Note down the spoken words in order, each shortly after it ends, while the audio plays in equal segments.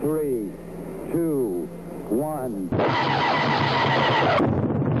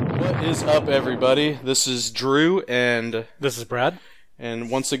Is up, everybody? This is Drew, and This is Brad.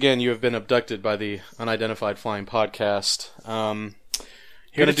 once again, you have been abducted by the Unidentified Flying Podcast.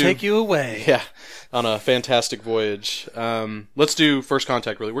 Here to take you away. Yeah, on a fantastic voyage. Let's do First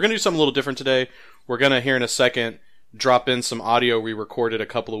Contact, really. We're going to do something a little different today. We're going to, here in a second, drop in some audio we recorded a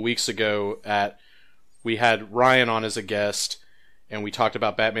couple of weeks ago we had Ryan on as a guest, and we talked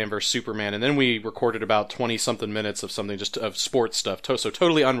about Batman vs. Superman, and then we recorded about 20-something minutes of something just of sports stuff, so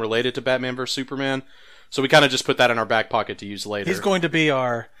totally unrelated to Batman vs. Superman. So we kind of just put that in our back pocket to use later. He's going to be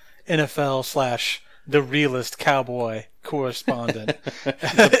our NFL / the realist cowboy correspondent.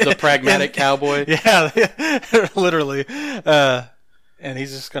 the pragmatic cowboy. Yeah, literally. And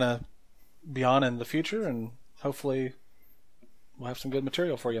he's just going to be on in the future, and hopefully we'll have some good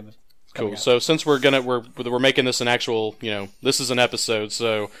material for you. Cool. So since we're making this an actual, this is an episode,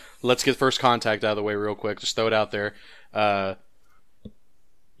 so let's get First Contact out of the way real quick. Just throw it out there.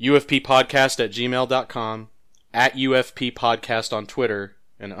 UFPpodcast@gmail.com, at UFP Podcast on Twitter,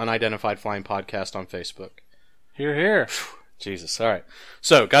 and Unidentified Flying Podcast on Facebook. Hear, hear. Jesus. All right.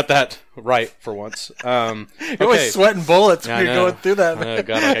 So got that right for once. You're always sweating bullets when you're going through that. Oh,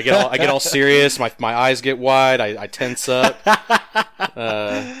 God, I get all serious. My eyes get wide. I tense up.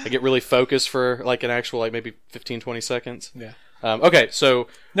 I get really focused for like an actual maybe 15, 20 seconds. Yeah. Okay. So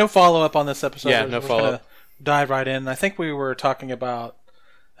no follow up on this episode. Yeah, no follow up. Dive right in. I think we were talking about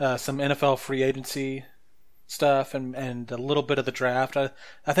some NFL free agency stuff and a little bit of the draft. I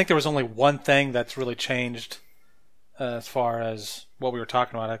think there was only one thing that's really changed as far as what we were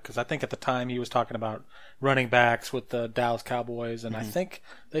talking about, because I think at the time he was talking about running backs with the Dallas Cowboys, and I think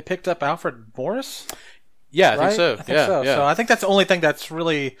they picked up Alfred Morris. Yeah, right? I think so. Yeah. So I think that's the only thing that's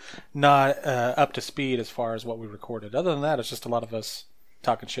really not up to speed as far as what we recorded. Other than that, it's just a lot of us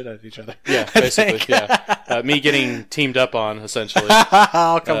talking shit at each other. Yeah, basically. Yeah, me getting teamed up on, essentially.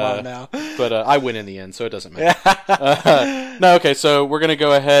 Oh, come on now. But I win in the end, so it doesn't matter. No, okay, so we're going to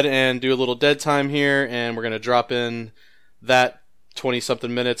go ahead and do a little dead time here, and we're going to drop in that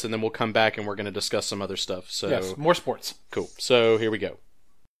 20-something minutes, and then we'll come back and we're going to discuss some other stuff. So yes, more sports. Cool. So here we go.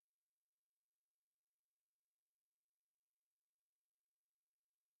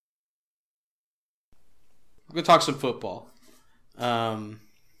 We're going to talk some football. What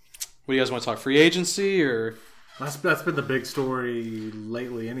do you guys want to talk? Free agency or? That's been the big story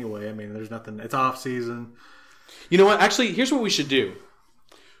lately anyway. I mean, there's nothing. It's off season. You know what? Actually, here's what we should do.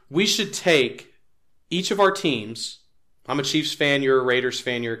 We should take each of our teams. I'm a Chiefs fan. You're a Raiders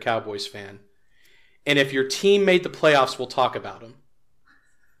fan. You're a Cowboys fan. And if your team made the playoffs, we'll talk about them.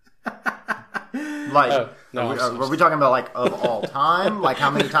 Are we talking about like of all time? Like how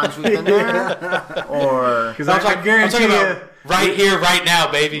many times we've been there? Or because I guarantee you, right here, right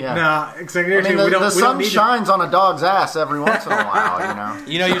now, baby. Yeah. No, the sun shines on a dog's ass every once in a while.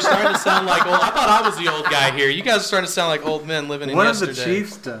 You're starting to sound like old. I thought I was the old guy here. You guys are starting to sound like old men living in yesterday. What have the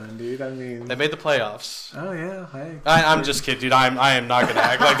Chiefs done, dude? I mean, they made the playoffs. Oh yeah, hey. I'm just kidding, dude. I am not going to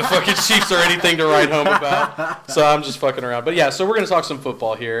act like the fucking Chiefs are anything to write home about. So I'm just fucking around. But yeah, so we're going to talk some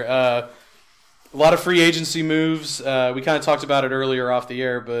football here. A lot of free agency moves. We kind of talked about it earlier off the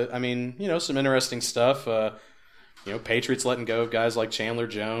air, but I mean, some interesting stuff. Patriots letting go of guys like Chandler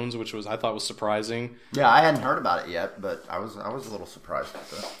Jones, which I thought was surprising. Yeah, I hadn't heard about it yet, but I was a little surprised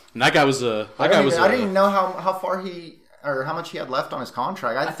with that. And that guy was I didn't even know how far how much he had left on his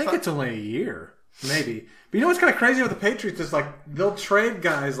contract. I think it's only a year, maybe. But what's kind of crazy with the Patriots is like they'll trade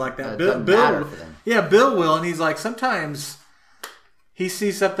guys like that. Bill will, and he's like sometimes. He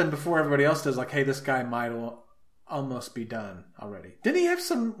sees something before everybody else does, like, hey, this guy might almost be done already. Didn't he have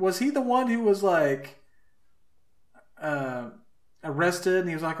some... Was he the one who was, like, arrested, and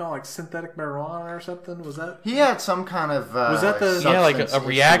he was, like, on, like, synthetic marijuana or something? Was that... He had some kind of... was that the... Yeah, like a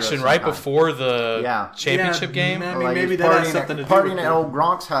reaction right before the championship game? I mean, maybe that has something to do with it. Partying at old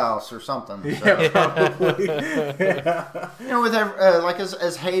Gronk's house or something. Yeah, probably. With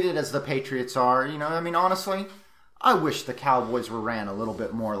as hated as the Patriots are, I mean, honestly... I wish the Cowboys were ran a little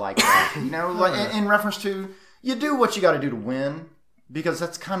bit more like that. Like in reference to, you do what you got to do to win, because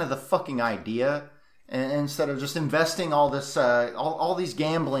that's kind of the fucking idea. And instead of just investing all this, all these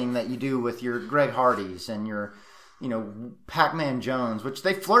gambling that you do with your Greg Hardys and your, Pac-Man Jones, which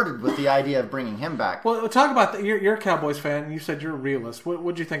they flirted with the idea of bringing him back. Well, talk about that. You're a Cowboys fan, and you said you're a realist. What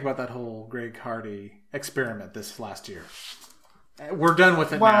did you think about that whole Greg Hardy experiment this last year? We're done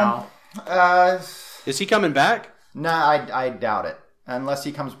with it now. Is he coming back? No, I doubt it. Unless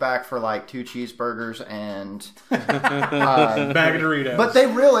he comes back for like 2 cheeseburgers and bag of Doritos. But they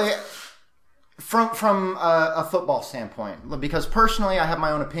really, from a football standpoint, because personally I have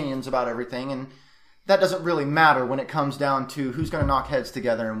my own opinions about everything, and that doesn't really matter when it comes down to who's going to knock heads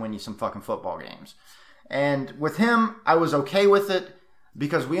together and win you some fucking football games. And with him, I was okay with it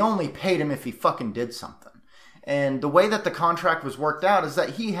because we only paid him if he fucking did something. And the way that the contract was worked out is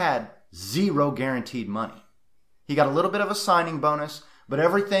that he had zero guaranteed money. He got a little bit of a signing bonus, but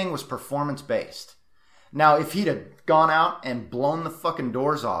everything was performance-based. Now, if he'd have gone out and blown the fucking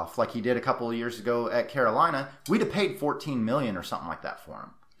doors off like he did a couple of years ago at Carolina, we'd have paid $14 million or something like that for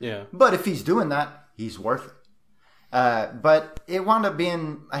him. Yeah. But if he's doing that, he's worth it. But it wound up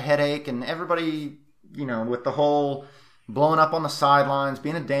being a headache, and everybody, with the whole blowing up on the sidelines,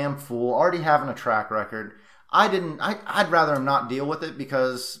 being a damn fool, already having a track record, I'd rather him not deal with it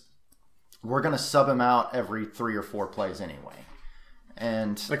because we're going to sub him out every 3 or 4 plays anyway.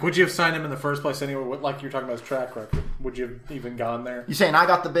 And would you have signed him in the first place anyway? Like you're talking about his track record, would you have even gone there? You saying I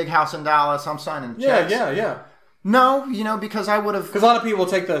got the big house in Dallas? I'm signing checks. Yeah. No, because I would have. Because a lot of people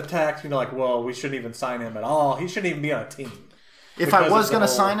take the tax, well, we shouldn't even sign him at all. He shouldn't even be on a team. If I was going to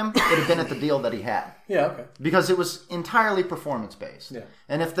sign him, it would have been at the deal that he had. Yeah, okay. Because it was entirely performance-based. Yeah.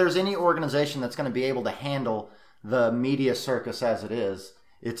 And if there's any organization that's going to be able to handle the media circus as it is,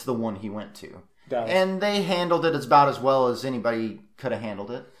 it's the one he went to. Dallas. And they handled it about as well as anybody could have handled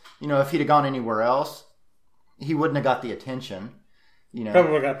it. If he'd have gone anywhere else, he wouldn't have got the attention.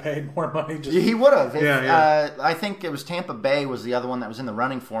 Probably would have got paid more money. He would have. Yeah. I think it was Tampa Bay was the other one that was in the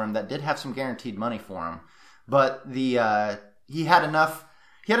running for him that did have some guaranteed money for him. But he had enough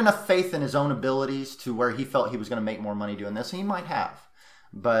faith in his own abilities to where he felt he was going to make more money doing this, and he might have.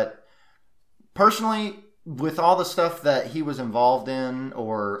 But personally, with all the stuff that he was involved in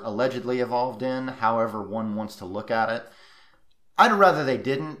or allegedly involved in, however one wants to look at it, I'd rather they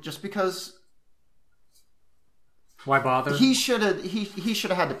didn't, just because. Why bother? He should have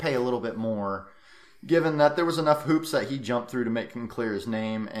had to pay a little bit more, given that there was enough hoops that he jumped through to make him clear his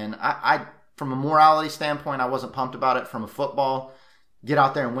name. And I from a morality standpoint, I wasn't pumped about it. From a football, get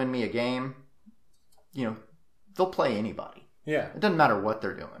out there and win me a game. They'll play anybody. Yeah, it doesn't matter what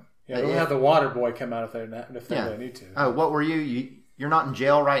they're doing. Yeah, they'll have the water boy come out if they really need to. Oh, what were you? You're not in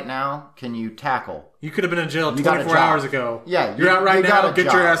jail right now. Can you tackle? You could have been in jail 24 hours ago. Yeah, you're out right now.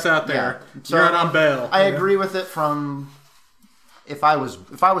 Get your ass out there. Yeah. So, you're out on bail. I agree with it. From if I was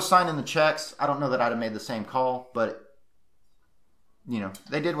signing the checks, I don't know that I'd have made the same call. But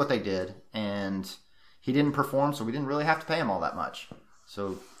they did what they did, and he didn't perform, so we didn't really have to pay him all that much.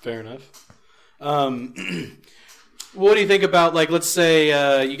 So fair enough. What do you think about, let's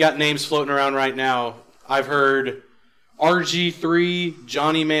say you got names floating around right now? I've heard RG3,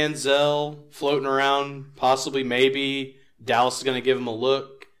 Johnny Manziel floating around, possibly, maybe. Dallas is going to give him a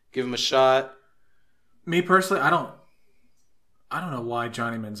look, give him a shot. Me personally, I don't know why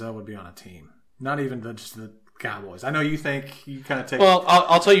Johnny Manziel would be on a team. Not even just the Cowboys. I know you think you kind of take... Well,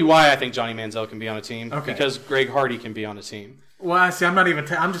 I'll tell you why I think Johnny Manziel can be on a team. Okay. Because Greg Hardy can be on a team. Well, I see. I'm not even...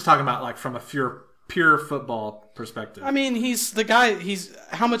 I'm just talking about from a pure football perspective. I mean, he's the guy...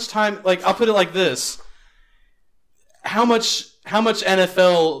 How much time... I'll put it like this. How much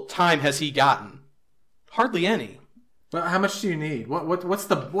NFL time has he gotten? Hardly any. Well, how much do you need? What's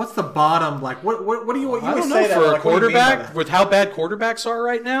the bottom? What do you? I don't know for a quarterback with how bad quarterbacks are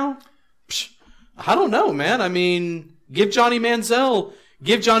right now. I don't know, man. I mean, give Johnny Manziel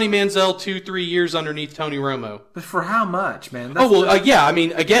 2-3 years underneath Tony Romo. But for how much, man? Yeah. I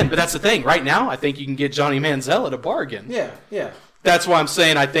mean, again, but that's the thing. Right now, I think you can get Johnny Manziel at a bargain. Yeah. That's why I'm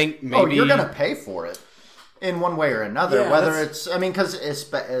saying I think maybe. Oh, you're going to pay for it in one way or another. Yeah, whether it's, because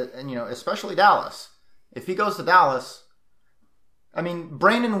especially Dallas. If he goes to Dallas,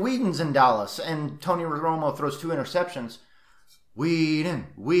 Brandon Whedon's in Dallas, and Tony Romo throws 2 interceptions. Whedon.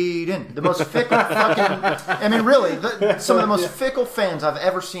 The most fickle fucking... really, some of the most fickle fans I've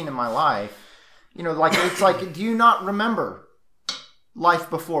ever seen in my life. It's like, do you not remember life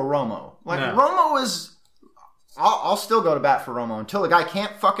before Romo? No. Romo is... I'll still go to bat for Romo until the guy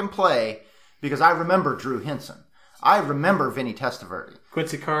can't fucking play, because I remember Drew Henson. I remember Vinny Testaverde.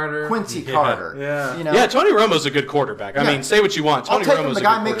 Quincy Carter. Yeah. Yeah, Tony Romo's a good quarterback. I mean, say what you want. Tony I'll take Romo's him. The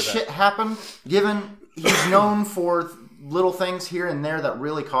guy makes shit happen, given he's known for little things here and there that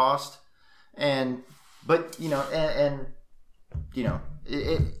really cost.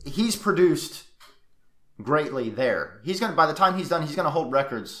 He's produced greatly there. By the time he's done, he's going to hold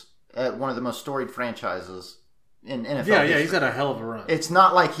records at one of the most storied franchises in NFL. Yeah, he's had a hell of a run. It's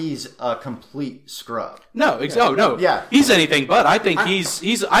not like he's a complete scrub. No, no. Yeah. He's anything but. I think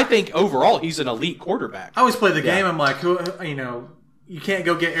I think overall he's an elite quarterback. I always play the game. I'm like, you can't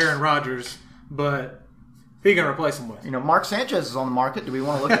go get Aaron Rodgers, but Who are you going to replace him with? Mark Sanchez is on the market. Do we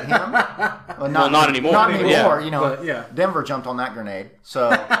want to look at him? Well, not anymore. Not anymore. Yeah. Denver jumped on that grenade. So,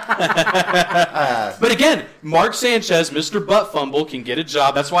 but again, Mark Sanchez, Mr. Butt Fumble, can get a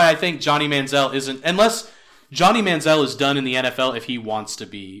job. That's why I think Johnny Manziel isn't, unless Johnny Manziel is done in the NFL if he wants to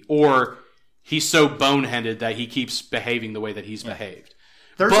be, or he's so boneheaded that he keeps behaving the way that he's behaved.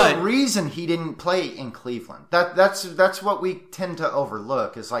 There's a reason he didn't play in Cleveland. That's what we tend to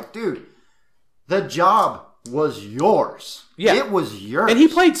overlook. Is like, dude, the job was yours. Yeah. It was yours. And he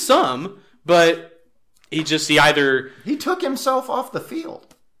played some, but he either... He took himself off the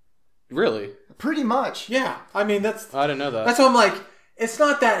field. Really? Pretty much. Yeah. I mean, I didn't know that. That's what I'm like, it's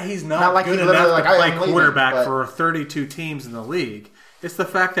not that he's not like good he enough like, to play quarterback but... for 32 teams in the league. It's the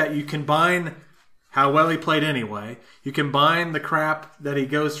fact that you combine how well he played anyway. You combine the crap that he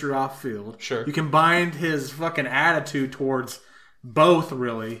goes through off field. Sure. You combine his fucking attitude towards both,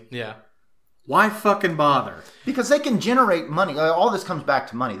 really. Yeah. Why fucking bother? Because they can generate money. All this comes back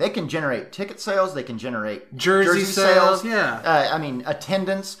to money. They can generate ticket sales. They can generate jersey sales. Yeah.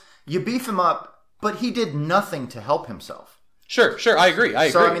 Attendance. You beef him up, but he did nothing to help himself. Sure. I agree.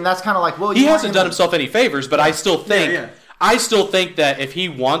 So, I mean, that's kind of like, well, he hasn't done himself any favors, but I still think that if he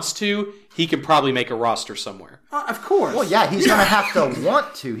wants to, he can probably make a roster somewhere. Of course. Well, yeah, he's going to have to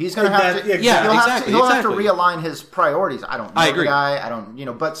want to. He's going to have to. He'll have to realign his priorities. I don't know the guy. I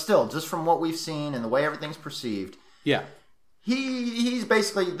don't, but still, just from what we've seen and the way everything's perceived. Yeah. He's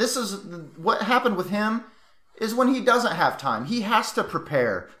basically, this is what happened with him is when he doesn't have time. He has to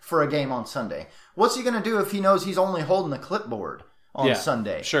prepare for a game on Sunday. What's he going to do if he knows he's only holding the clipboard on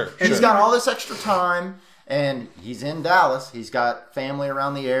Sunday? Sure. He's got all this extra time. And he's in Dallas. He's got family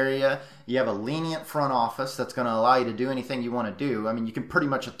around the area. You have a lenient front office that's going to allow you to do anything you want to do. I mean, you can pretty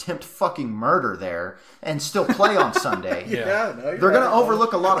much attempt fucking murder there and still play on Sunday. They're going to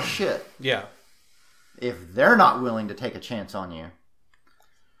overlook a lot of shit. Yeah. If they're not willing to take a chance on you.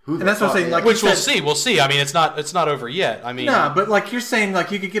 And that's what I'm saying. Like which we'll see. We'll see. I mean, it's not over yet. I mean, no, but like you're saying,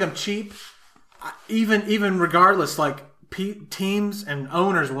 like you could get him cheap. Even regardless, like teams and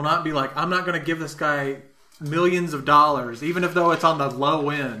owners will not be like, I'm not going to give this guy millions of dollars, even if though it's on the low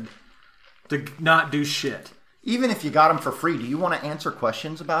end, to not do shit. Even if you got him for free, do you want to answer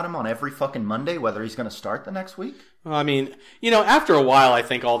questions about him on every fucking Monday, whether he's going to start the next week? Well, I mean, after a while, I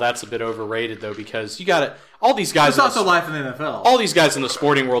think all that's a bit overrated, though, because you got to all these guys. It's also life in the NFL. All these guys in the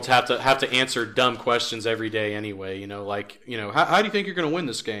sporting world have to answer dumb questions every day anyway. How do you think you're going to win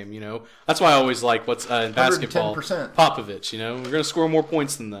this game? That's why I always like what's in basketball. 110%. Popovich. We're going to score more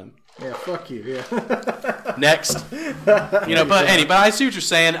points than them. Yeah, fuck you. Yeah. Next. But I see what you're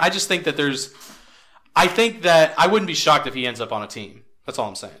saying. I just think that I think that I wouldn't be shocked if he ends up on a team. That's all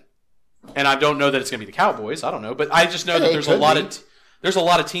I'm saying. And I don't know that it's going to be the Cowboys. I don't know, but I just know that there's a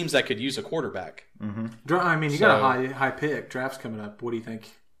lot of teams that could use a quarterback. Mm-hmm. I mean, you got a high pick. Draft's coming up. What do you think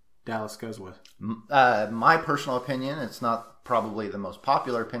Dallas goes with? My personal opinion. It's not probably the most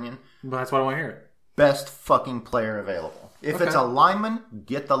popular opinion. But that's why I want to hear it. Best fucking player available. If it's a lineman,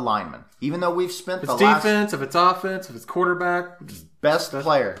 get the lineman. Even though we've spent if it's defense, if it's offense, if it's quarterback. Best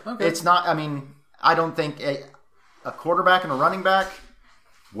player. Okay. It's not, I don't think a quarterback and a running back,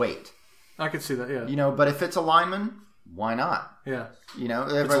 wait. I could see that, yeah. But if it's a lineman, why not? Yeah. It's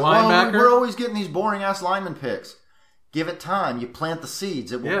linebacker. We're always getting these boring-ass lineman picks. Give it time. You plant the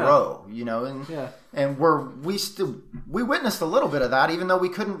seeds, it will grow. And we witnessed a little bit of that, even though we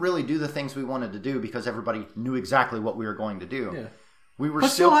couldn't really do the things we wanted to do because everybody knew exactly what we were going to do. Yeah. We were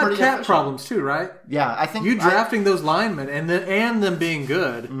still pretty had cap problems too, right? Yeah, I think you drafting those linemen and them being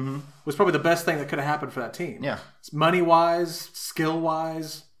good was probably the best thing that could have happened for that team. Yeah, money wise, skill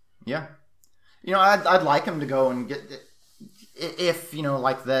wise. Yeah, I'd like him to go and get if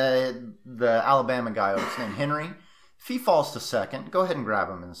like the Alabama guy, what's his name, Henry. If he falls to second, go ahead and grab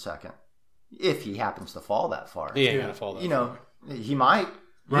him in the second. If he happens to fall that far, he ain't gonna fall that far. He might.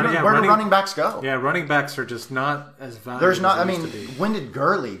 Where do running backs go? Yeah, running backs are just not as valuable. There's not. When did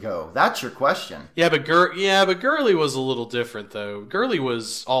Gurley go? That's your question. Yeah, but Gurley was a little different though. Gurley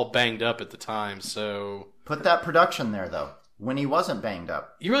was all banged up at the time, so put that production there though. When he wasn't banged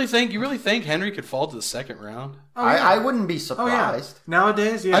up, you really think Henry could fall to the second round? Oh, yeah. I wouldn't be surprised. Oh, yeah.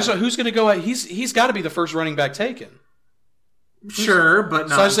 Nowadays, yeah. Who's going to go? He's got to be the first running back taken. Sure, but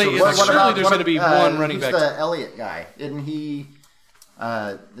not. So I say surely there's going to be one running back. The Elliott guy, isn't he?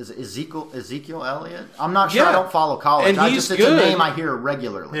 Is it Ezekiel Elliott? I'm not sure. I don't follow college. And it's a name I hear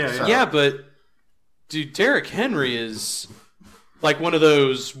regularly. Yeah, but dude, Derrick Henry is like one of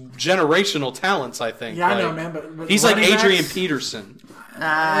those generational talents. I think. Yeah, I know, man. But he's like Adrian Peterson. Dude,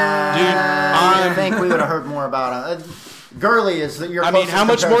 I think we would have heard more about him. Gurley is your. How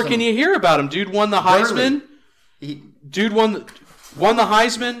much more can you hear about him? Dude won the Heisman. Dude won the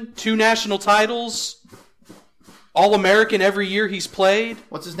Heisman, 2 national titles, All-American every year he's played.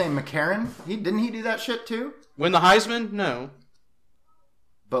 What's his name? McCarron? Didn't he do that shit too? Win the Heisman? No.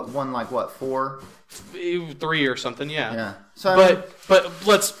 But won like what, 4? 3 or something, yeah. Yeah. So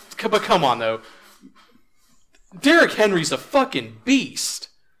but come on though. Derrick Henry's a fucking beast.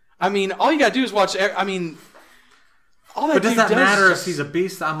 I mean, all you gotta do is watch. I mean, all that. But does that matter if he's a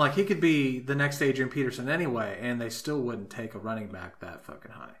beast? I'm like, he could be the next Adrian Peterson anyway, and they still wouldn't take a running back that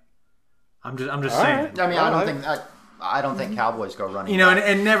fucking high. I'm just saying. Right. I mean, I don't think Cowboys go running.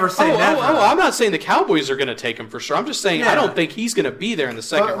 And never say never. I'm not saying the Cowboys are going to take him for sure. I'm just saying I don't think he's going to be there in the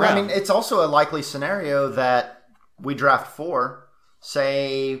second round. I mean, it's also a likely scenario that we draft 4.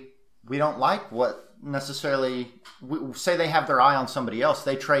 Say we don't like what necessarily. Say they have their eye on somebody else.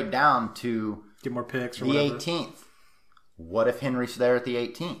 They trade down to get more picks or the whatever. 18th. What if Henry's there at the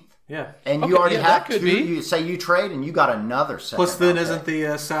 18th? Yeah. And you already have two. You say you trade and you got another second. Plus, then isn't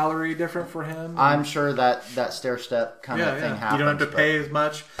the salary different for him? I'm sure that stair step kind of thing happens. You don't have to pay as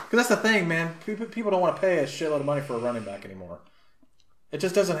much. Because that's the thing, man. People don't want to pay a shitload of money for a running back anymore. It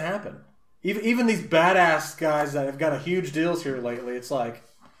just doesn't happen. Even these badass guys that have got a huge deals here lately, it's like,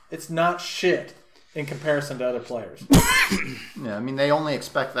 it's not shit in comparison to other players. Yeah, I mean, they only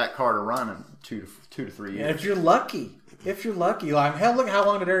expect that car to run in 2 to 3 years. And if you're lucky. Like, hell, look how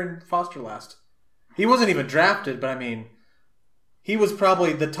long did Arian Foster last? He wasn't even drafted, but I mean, he was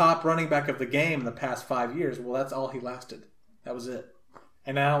probably the top running back of the game in the past 5 years. Well, that's all he lasted. That was it.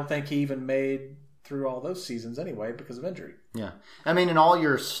 And I don't think he even made through all those seasons anyway because of injury. Yeah. I mean, in all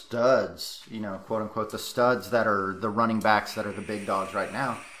your studs, quote unquote, the studs that are the running backs that are the big dogs right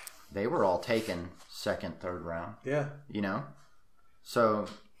now, they were all taken second, third round. Yeah. So.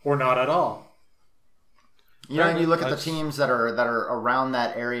 Or not at all. And you look at the teams that are around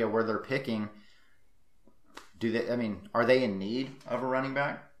that area where they're picking. Are they in need of a running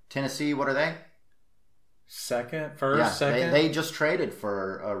back? Tennessee, what are they? Second. They just traded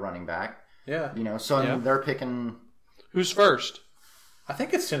for a running back. Yeah. They're picking. Who's first? I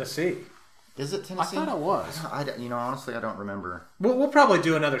think it's Tennessee. Is it Tennessee? I thought it was. Honestly, I don't remember. We'll probably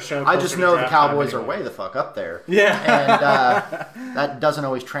do another show. I just know the Cowboys are way the fuck up there. Yeah. And that doesn't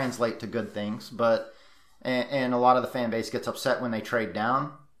always translate to good things, but. And a lot of the fan base gets upset when they trade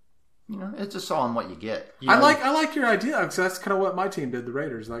down. It's just all on what you get. I like your idea because that's kind of what my team did. The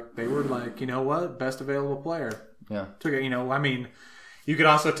Raiders, like they were like, you know what, best available player. Yeah. Took it. I mean, you could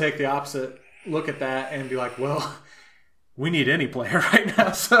also take the opposite look at that and be like, well, we need any player right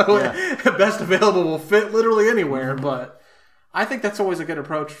now, so best available will fit literally anywhere. Mm-hmm. But I think that's always a good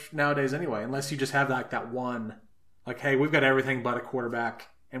approach nowadays, anyway. Unless you just have that one, like, hey, we've got everything but a quarterback.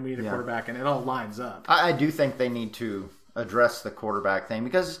 And we need a quarterback, and it all lines up. I do think they need to address the quarterback thing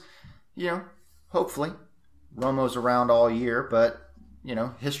because, hopefully Romo's around all year, but,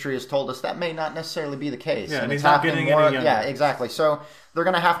 history has told us that may not necessarily be the case. Yeah, and he's not getting any younger. Yeah, exactly. So they're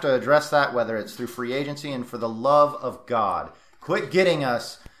going to have to address that, whether it's through free agency, and for the love of God, quit getting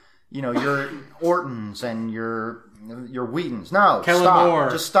us, your Ortons and your Wheatons. No, Kellen stop. Moore.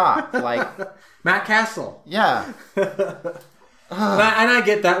 Just stop. Like Matt Castle. Yeah. And I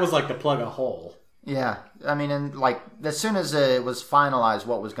get that was like to plug a hole. Yeah. I mean, and like as soon as it was finalized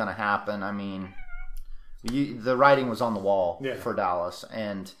what was going to happen, I mean, the writing was on the wall for Dallas.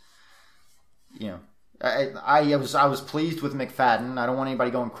 And, I was pleased with McFadden. I don't want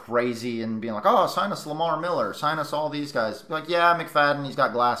anybody going crazy and being like, oh, sign us Lamar Miller, sign us all these guys. Like, yeah, McFadden, he's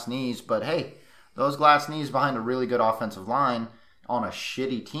got glass knees, but hey, those glass knees behind a really good offensive line on a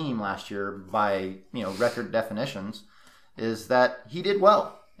shitty team last year by, record definitions. Is that he did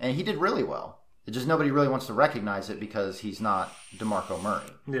well, and he did really well. It just nobody really wants to recognize it because he's not DeMarco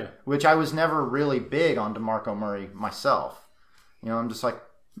Murray. Yeah. Which I was never really big on DeMarco Murray myself. I'm just like,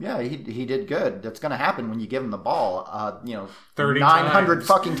 yeah, he did good. That's going to happen when you give him the ball, 30 900 times.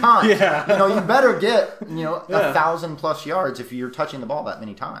 fucking times. Yeah. You better get, 1,000+ yards if you're touching the ball that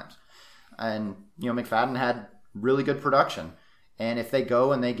many times. And, McFadden had really good production. And if they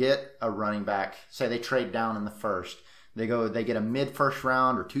go and they get a running back, say they trade down in the first, they get a mid-first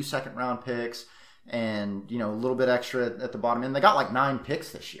round or 2 second-round picks and, a little bit extra at the bottom end. They got like 9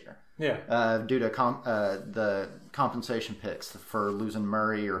 picks this year. Yeah. Due to the compensation picks for losing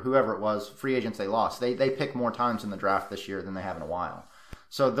Murray or whoever it was, free agents they lost. They picked more times in the draft this year than they have in a while.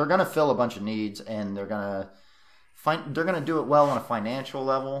 So they're going to fill a bunch of needs and they're going to do it well on a financial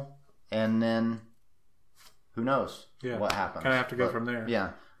level. And then who knows what happens. Kind of have to go from there.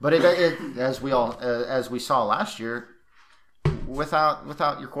 Yeah. But as we saw last year,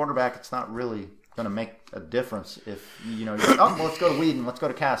 without your quarterback, it's not really going to make a difference. If you're like, oh, well, let's go to Whedon, let's go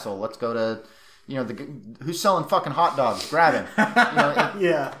to Castle, let's go to who's selling fucking hot dogs? Grab him.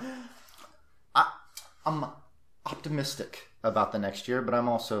 Yeah. I'm optimistic about the next year, but I'm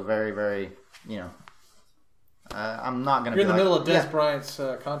also very, very, I'm not going to. You're in the middle of Des Bryant's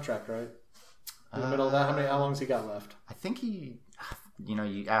contract, right? In the middle of that, how long has he got left? I think he.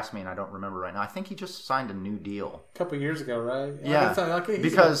 You asked me and I don't remember right now. I think he just signed a new deal. A couple years ago, right? Yeah.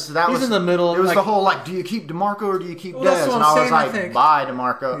 Because he's in the middle. It was the whole, do you keep DeMarco or do you keep Dez? And I was like, bye,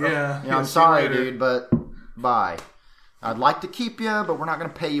 DeMarco. Yeah. I'm sorry, dude, but bye. I'd like to keep you, but we're not going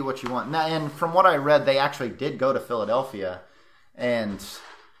to pay you what you want. And from what I read, they actually did go to Philadelphia and...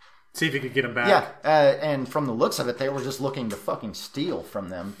 see if you could get him back. Yeah, and from the looks of it, they were just looking to fucking steal from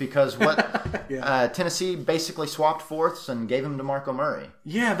them because Tennessee basically swapped fourths and gave him DeMarco Murray.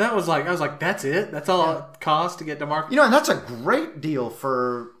 Yeah, I was like, that's it? That's all it costs to get DeMarco? And that's a great deal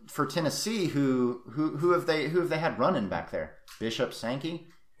for Tennessee. Who have they had running back there? Bishop, Sankey?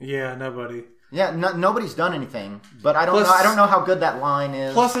 Yeah, nobody. Yeah, nobody's done anything, but I don't know how good that line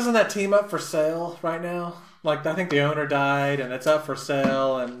is. Plus, isn't that team up for sale right now? I think the owner died, and it's up for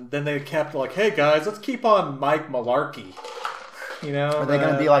sale, and then they kept hey guys, let's keep on Mike Mularkey. Are they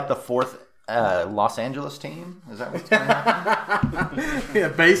going to be like the fourth Los Angeles team? Is that what's going to happen? Yeah,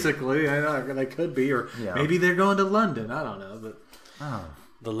 basically. I know they could be, or maybe they're going to London. I don't know, but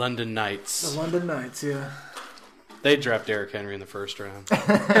the London Knights. The London Knights, yeah. They draft Derrick Henry in the first round.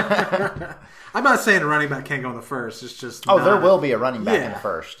 I'm not saying a running back can't go in the first. It's just there will be a running back in the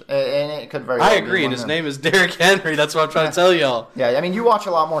first, and it could very well I agree, and his name is Derrick Henry. That's what I'm trying to tell y'all. Yeah, you watch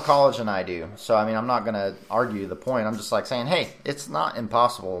a lot more college than I do, so I'm not going to argue the point. I'm just saying, hey, it's not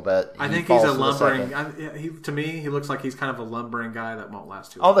impossible that I think he's a lumbering. To me, he looks like he's kind of a lumbering guy that won't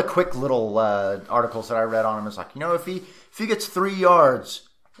last too long. All the quick little articles that I read on him is if he gets 3 yards.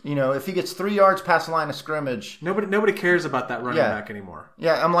 If he gets 3 yards past the line of scrimmage... Nobody cares about that running back anymore.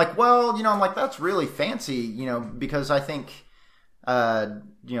 Yeah, I'm that's really fancy, because I think,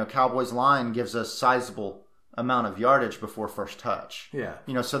 Cowboys line gives a sizable amount of yardage before first touch. Yeah.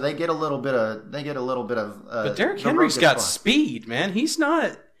 So they get a little bit of... but Derrick Henry's got speed, man. He's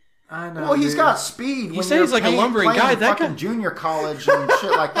not... I know. Well, he's got speed. You say he's like a lumbering guy. That fucking junior college and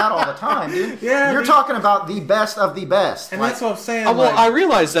shit like that all the time, dude. Yeah, you're talking about the best of the best, and that's what I'm saying. I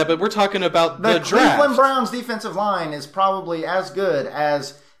realize that, but we're talking about the draft. Cleveland Browns defensive line is probably as good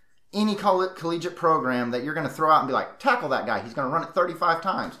as any collegiate program that you're going to throw out and be like, tackle that guy. He's going to run it 35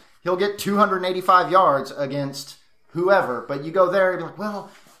 times. He'll get 285 yards against whoever. But you go there and be like,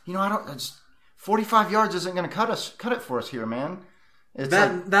 well, I don't. 45 yards isn't going to cut it for us here, man. It's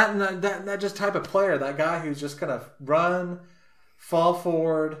that just type of player, that guy who's just gonna run, fall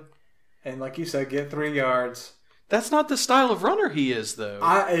forward, and like you said, get 3 yards. That's not the style of runner he is, though.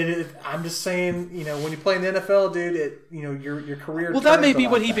 I'm just saying, when you play in the NFL, dude, your career. Well, that may be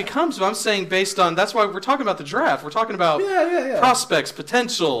what he becomes, but I'm saying based on that's why we're talking about the draft. We're talking about prospects,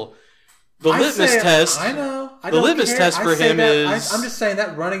 potential. The litmus test. I know. The litmus test for him is. I'm just saying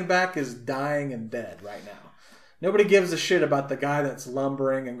that running back is dying and dead right now. Nobody gives a shit about the guy that's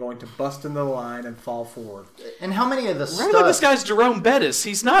lumbering and going to bust in the line and fall forward. And how many of the studs... This guy's Jerome Bettis.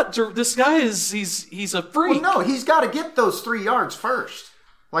 He's not... This guy is... He's a freak. Well, no, he's got to get those 3 yards first.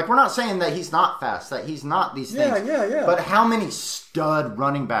 We're not saying that he's not fast, that he's not these things. Yeah. But how many stud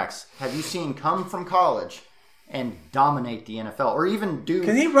running backs have you seen come from college and dominate the NFL? Or even do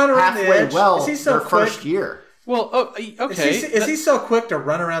Can he run around the edge? Well is he so their quick? First year? Well, okay. Is he so quick to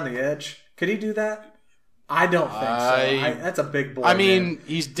run around the edge? Could he do that? I don't think so. That's a big boy. I mean,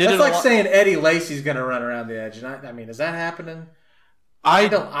 he's did That's it like saying Eddie Lacy's going to run around the edge. And is that happening? I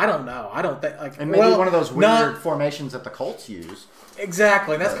don't know. I don't think and maybe one of those weird formations that the Colts use.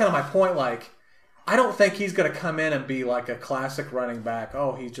 Exactly. And that's kind of my point. I don't think he's going to come in and be like a classic running back.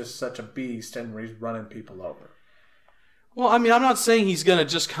 Oh, he's just such a beast and he's running people over. Well, I mean, I'm not saying he's going to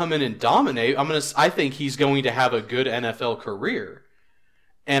just come in and dominate. I think he's going to have a good NFL career,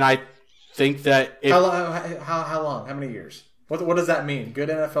 and I think that how long? How many years? What does that mean? Good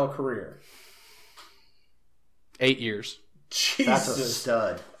NFL career? 8 years. Jesus, that's a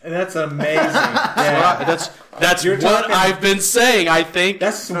stud. That's amazing. Yeah. That's what I've been saying. I think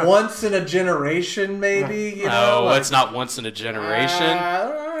that's once in a generation, maybe. No, it's not once in a generation.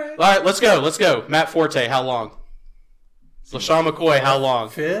 All right, let's go. Matt Forte, how long? LaShawn McCoy, how long?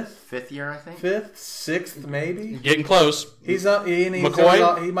 Fifth year, I think. Fifth, sixth, maybe. Getting close. He's up.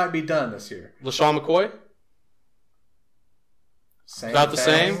 McCoy. He might be done this year. LaShawn McCoy. About the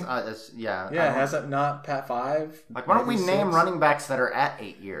same. Yeah. Hasn't not Pat 5. Why don't we name running backs that are at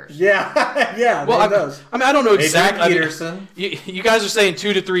 8 years? Yeah, yeah. Well, I don't know exactly. Peterson. You guys are saying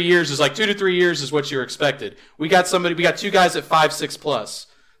 2 to 3 years is 2 to 3 years is what you're expected. We got 2 guys at 5, 6 plus.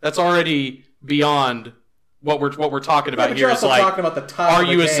 That's already beyond what we're talking about but here. you're Is also like, talking about the type are of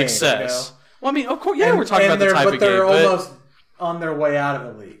you the a game, success? You know? Well, I mean, of course, we're talking about the type of game, but they're but almost on their way out of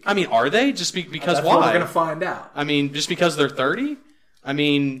the league. I mean, are they just because That's why? what we're going to find out. I mean, just because they're 30? I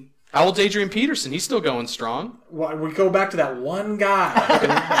mean, how old's Adrian Peterson? He's still going strong. Well, we go back to that one guy.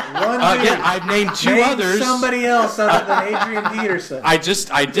 Yeah, I've named two others. Somebody else other than Adrian Peterson. I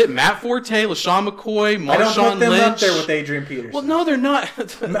did Matt Forte, LaShawn McCoy, Marshawn Lynch. I don't put them up there with Adrian Peterson. Well, no, they're not.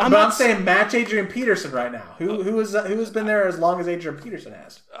 I'm saying match Adrian Peterson right now. Who has been there as long as Adrian Peterson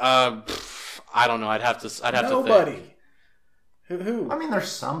has? I don't know. I'd have to Nobody. think. Who? I mean,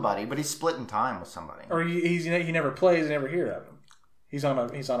 there's somebody, but he's splitting time with somebody. Or he never plays, never hear of him. He's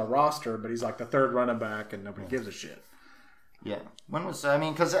on a roster, but he's like the third running back, and nobody gives a shit. Yeah. When was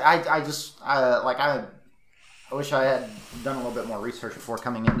because I wish I had done a little bit more research before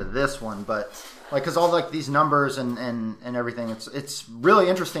coming into this one, but because all like these numbers and everything, it's really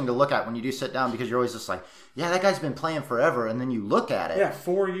interesting to look at when you do sit down because you're always just like, yeah, that guy's been playing forever, and then you look at it. Yeah,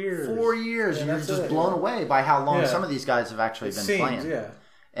 4 years. 4 years, Yeah, and you're that's just it, blown yeah. away by how long Yeah. some of these guys have actually been playing. Yeah.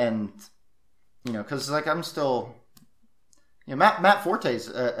 And because I'm still, Matt Forte's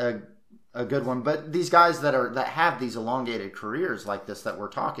a good one, but these guys that have these elongated careers like this that we're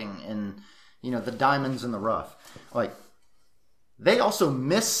talking, and the diamonds in the rough, like they also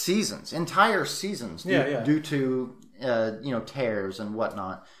miss seasons, entire seasons, due to tears and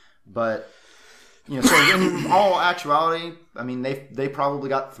whatnot. But so in all actuality, I mean they probably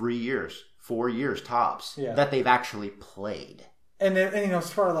got 3 years, 4 years tops that they've actually played. And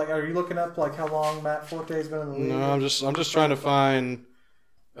as far as like, are you looking up like how long Matt Forte's been in the league? No, I'm just trying to find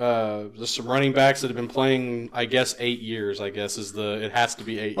just some running backs that have been playing. I guess 8 years. I guess it has to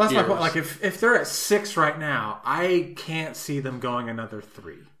be 8 Well, that's years. my point. Like if they're at 6 right now, I can't see them going another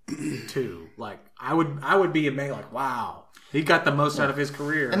 3, 2. Like I would be amazed. Like wow, he got the most out of his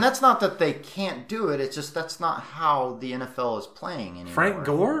career. And that's not that they can't do it. It's just that's not how the NFL is playing anymore. Frank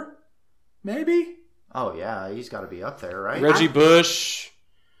Gore, maybe. Oh yeah, he's got to be up there, right? Reggie Bush.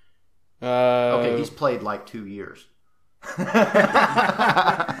 Okay, he's played like 2 years. With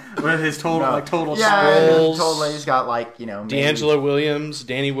his total total Sproles. Totally. He's got like maybe, D'Angelo Williams,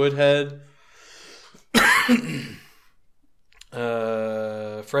 Danny Woodhead,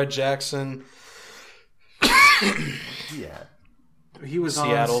 Fred Jackson. Yeah, He was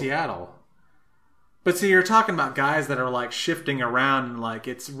Seattle. on Seattle. But see, you're talking about guys that are like shifting around, and like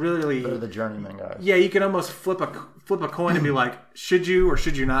it's really they're the journeyman guys. yeah. You can almost flip a coin and be like, should you or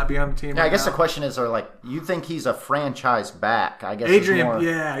should you not be on the team? Yeah, right I guess now? the question is, you think he's a franchise back? I guess Adrian, is more,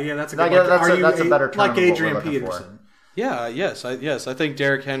 yeah, that's a I good. guess Like, that's a better term like of what Adrian we're looking Peterson. Yeah, yes, I think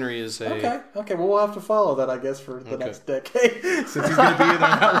Derrick Henry is a. Okay. Well, we'll have to follow that, I guess, for the next decade, since he's going to be there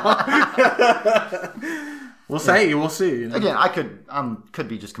that long. We'll see. Again, I could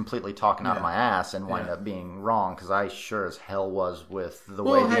be just completely talking out of my ass and wind up being wrong because I sure as hell was with the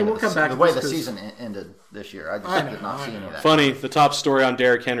way the season ended this year. I just did not see any of that. Funny, the top story on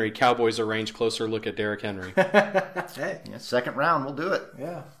Derrick Henry: Cowboys arrange closer look at Derrick Henry. Hey, yeah, second round, we'll do it.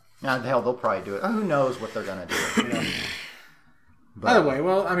 yeah. Now, hell, they'll probably do it. Who knows what they're going to do? Yeah. By the way,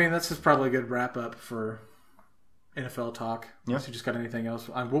 well, I mean, this is probably a good wrap up for NFL talk. Yeah. Unless you just got anything else?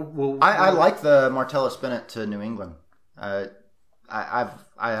 I like the Martellus Bennett to New England. Do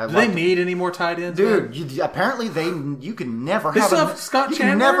they need any more tight ends, dude? Apparently, you can never have. Still have Scott Chandler?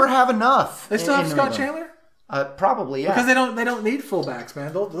 You can never have enough. They still have Scott Chandler? Probably, yeah. Because they don't need fullbacks,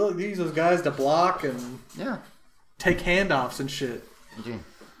 man. They'll use those guys to block and take handoffs and shit. Gee.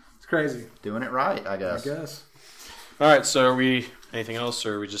 It's crazy. Doing it right, I guess. All right, so are we anything else,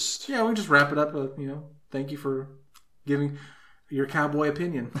 or are we just? Yeah, we just wrap it up. Thank you for giving your cowboy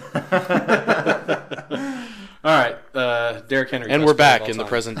opinion. All right, Derrick Henry, and we're back in the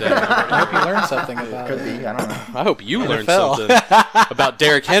present day. I hope you learned something about Could it. be. I don't know. I hope you learned something about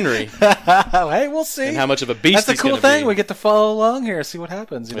Derrick Henry Hey, we'll see. and how much of a beast That's the he's cool gonna thing. be. We get to follow along here, see what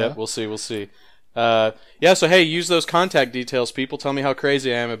happens. You know? Yeah, we'll see. So hey, use those contact details, people. Tell me how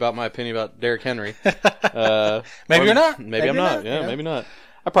crazy I am about my opinion about Derrick Henry. Maybe you're not. Maybe I'm you're not. Yeah, maybe not.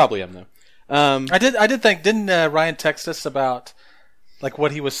 I probably am though. I did think. Didn't Ryan text us about like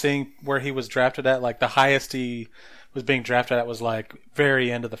what he was seeing, where he was drafted at? Like the highest he was being drafted at was like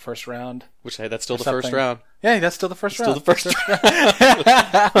very end of the first round. Which hey, that's still the something. first round. Yeah, that's still the first round. Still the first round.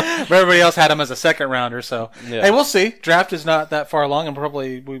 But everybody else had him as a second rounder. So Yeah. hey, we'll see. Draft is not that far along, and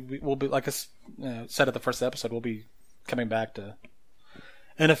probably we'll be like I said at the first episode, we'll be coming back to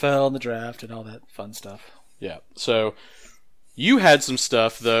NFL and the draft and all that fun stuff. Yeah. So you had some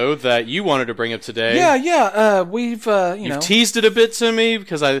stuff though that you wanted to bring up today. Yeah. We've You've teased it a bit to me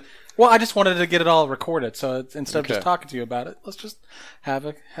because I Well, I just wanted to get it all recorded, so instead of just talking to you about it, let's just have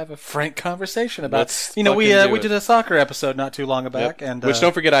a frank conversation about it. We did a soccer episode not too long back, and which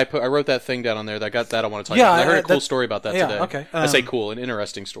don't forget, I wrote that thing down on there. That I want to tell you. I heard a cool story about that today. Okay. I say cool, an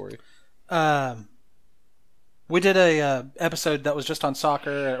interesting story. We did a episode that was just on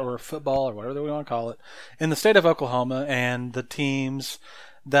soccer or football or whatever we want to call it in the state of Oklahoma and the teams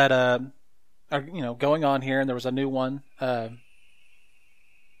that are going on here. And there was a new one out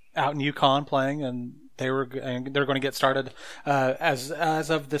in Yukon playing, and they're going to get started as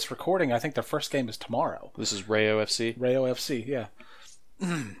of this recording. I think their first game is tomorrow. This is Rayo FC. Rayo FC, yeah.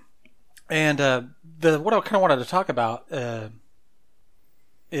 And what I kind of wanted to talk about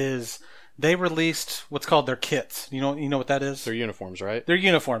is. They released what's called their kits. You know what that is? Their uniforms, right? Their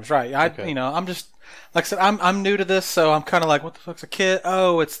uniforms, right? I'm just like I said, I'm new to this, so I'm kind of like, what the fuck's a kit?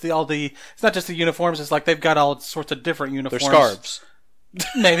 Oh, it's it's not just the uniforms. It's like they've got all sorts of different uniforms. They're scarves.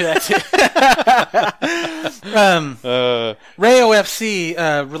 Maybe that's it. Rayo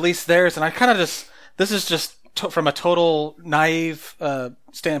FC released theirs, and I kind of this is just from a total naive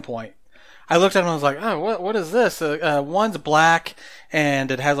standpoint. I looked at them and I was like, oh, what is this? One's black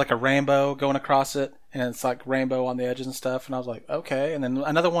and it has like a rainbow going across it, and it's like rainbow on the edges and stuff. And I was like, okay. And then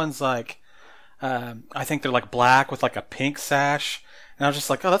another one's like, I think they're like black with like a pink sash. And I was just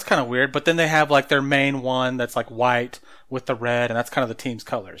like, oh, that's kind of weird. But then they have like their main one that's like white with the red, and that's kind of the team's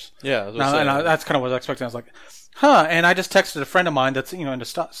colors. Yeah. That's kind of what I was expecting. I was like, huh. And I just texted a friend of mine that's, into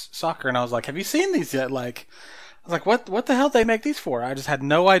soccer, and I was like, have you seen these yet? Like, I was like, what the hell did they make these for? I just had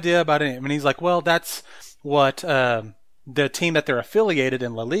no idea about any. I mean, he's like, well, that's what the team that they're affiliated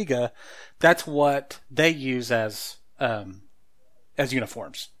in La Liga, that's what they use as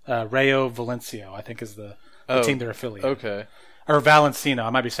uniforms. Rayo Valencia, I think, is the team they're affiliated. Okay. Or Valencino,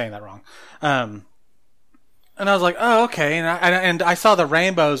 I might be saying that wrong. And I was like, oh, okay. And I saw the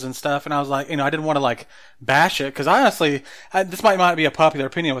rainbows and stuff, and I was like, I didn't want to like bash it, because I honestly, this might be a popular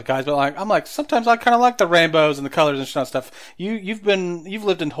opinion with guys, but like, I'm like, sometimes I kind of like the rainbows and the colors and stuff. You've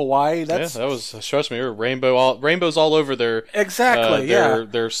lived in Hawaii. That was, trust me, rainbows all over their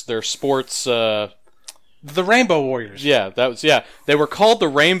their sports. The Rainbow Warriors. Yeah, they were called the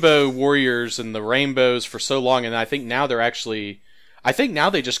Rainbow Warriors and the Rainbows for so long, and I think now they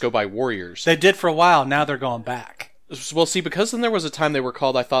just go by Warriors. They did for a while. Now they're going back. Well, see, because then there was a time they were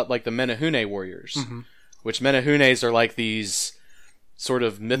called, I thought, like the Menehune Warriors, which Menehunes are like these sort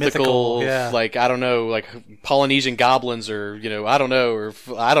of mythical like, I don't know, like Polynesian goblins, or I don't know.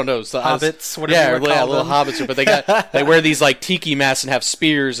 So hobbits, whatever. Little hobbits. But they wear these like tiki masks and have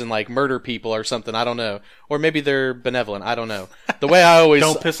spears and like murder people or something. I don't know, or maybe they're benevolent. I don't know. The way I always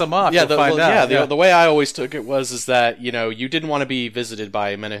don't piss them off. The way I always took it is that you didn't want to be visited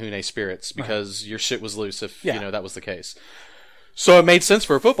by Menehune spirits because your shit was loose if that was the case. So it made sense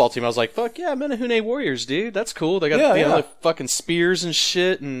for a football team. I was like, fuck yeah, Menehune Warriors, dude. That's cool. They got their fucking spears and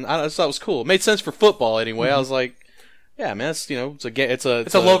shit, and I thought it was cool. It made sense for football anyway. I was like, yeah, man, it's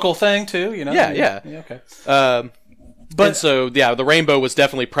a local thing too, Yeah, okay. But so the rainbow was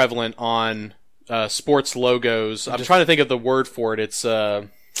definitely prevalent on sports logos. I'm trying to think of the word for it. It's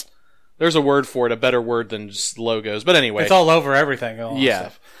there's a word for it, a better word than just logos. But anyway, it's all over everything.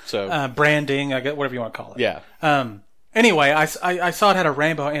 Stuff. So branding, I guess, whatever you want to call it. Yeah. Anyway, I saw it had a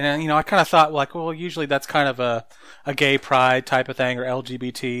rainbow, and I kind of thought, like, well, usually that's kind of a gay pride type of thing, or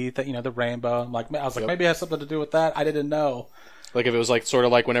LGBT, that the rainbow. I was like, maybe it has something to do with that. I didn't know. Like if it was like sort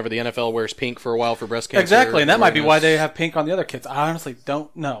of like whenever the NFL wears pink for a while for breast cancer. Exactly, and that might be why they have pink on the other kids. I honestly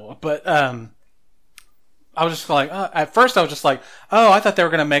don't know, but I was just like, at first I was just like, oh, I thought they were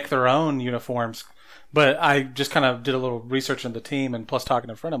going to make their own uniforms. But I just kind of did a little research on the team, and plus talking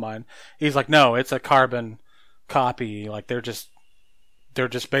to a friend of mine, he's like, no, it's a carbon copy. Like they're just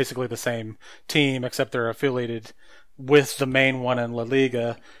basically the same team, except they're affiliated with the main one in La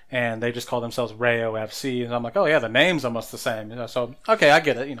Liga, and they just call themselves Rayo FC. And I'm like, oh yeah, the name's almost the same. So okay, I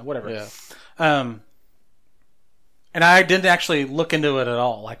get it. Whatever. Yeah. And I didn't actually look into it at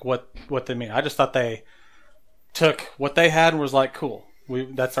all, like what they mean. I just thought they took what they had and was like, cool,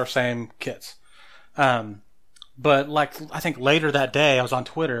 that's our same kits. But like, I think later that day I was on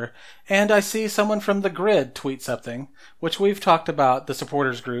Twitter and I see someone from The Grid tweet something, which we've talked about the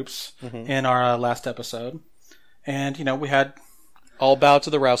supporters groups in our last episode. And, we had... All bow to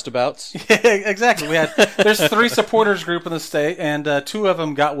the roustabouts. Yeah, exactly. There's 3 supporters group in the state, and 2 of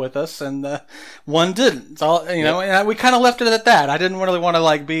them got with us, and 1 didn't. It's all, and we kind of left it at that. I didn't really want to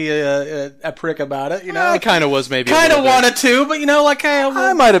like be a prick about it. I kind of was maybe. Kind of wanted to, but like, hey,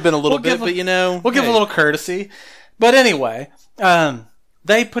 I might have been a little bit, but we'll give a little courtesy. But anyway,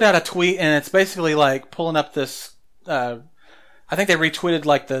 they put out a tweet, and it's basically like pulling up this. I I think they retweeted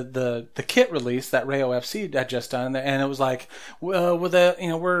like the kit release that Rayo FC had just done, and it was like, well,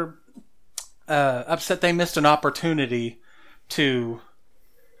 we're upset they missed an opportunity to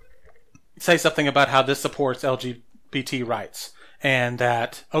say something about how this supports LGBT rights, and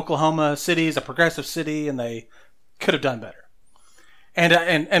that Oklahoma City is a progressive city, and they could have done better.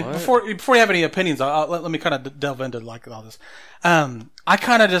 And before you have any opinions, let me kind of delve into like all this. I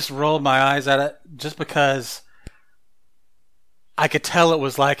kind of just rolled my eyes at it just because I could tell it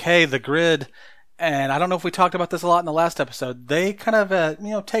was like, hey, the Grid, and I don't know if we talked about this a lot in the last episode, they kind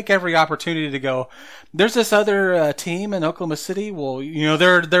of, take every opportunity to go, there's this other team in Oklahoma City. Well,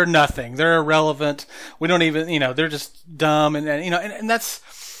 they're nothing. They're irrelevant. We don't even, they're just dumb. And that's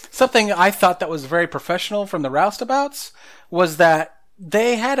something I thought that was very professional from the roustabouts, was that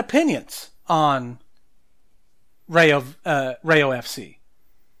they had opinions on Rayo FC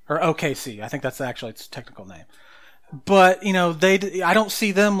or OKC. I think that's actually its technical name. But, I don't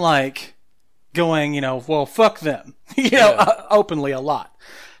see them like going, well, fuck them, openly a lot.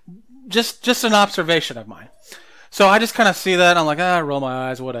 Just an observation of mine. So I just kind of see that, and I'm like, I roll my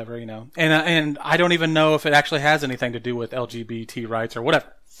eyes, whatever, And I don't even know if it actually has anything to do with LGBT rights or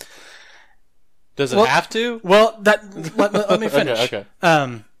whatever. Does it have to? Well, let me finish. Okay.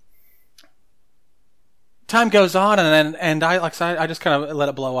 Time goes on, and I just kind of let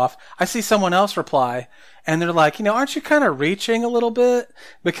it blow off. I see someone else reply, and they're like, aren't you kind of reaching a little bit?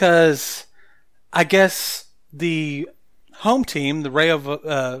 Because I guess the home team, the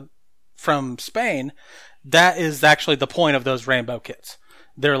Rayo from Spain, that is actually the point of those rainbow kits.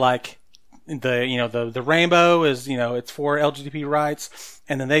 They're like, the rainbow is, it's for LGBT rights,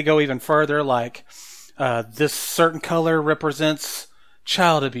 and then they go even further, like, this certain color represents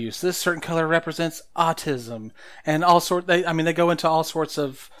child abuse, this certain color represents autism, and all sort. They go into all sorts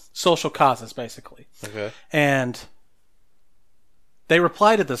of social causes, basically. Okay. And they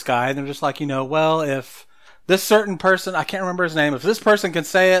reply to this guy, and they're just like, well, if this certain person, I can't remember his name, if this person can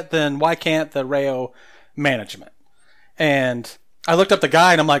say it, then why can't the Rayo management? And I looked up the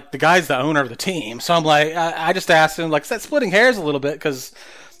guy, and I'm like, the guy's the owner of the team. So I'm like, I just asked him, like, is that splitting hairs a little bit? Because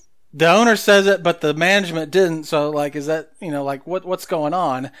the owner says it, but the management didn't. So, like, is that, like, what's going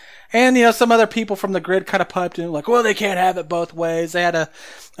on? And, some other people from the Grid kind of piped in, like, well, they can't have it both ways. They had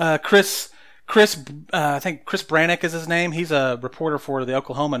Chris, I think Chris Brannick is his name. He's a reporter for the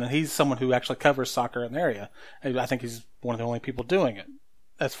Oklahoman, and he's someone who actually covers soccer in the area. I think he's one of the only people doing it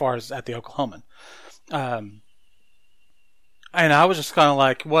as far as at the Oklahoman. And I was just kind of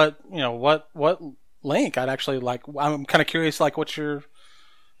like, what link? I'd actually like, I'm kind of curious, like, what you're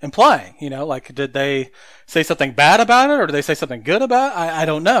implying, like, did they say something bad about it, or did they say something good about it? I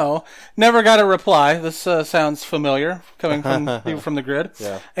don't know. Never got a reply. This sounds familiar coming from people from the Grid.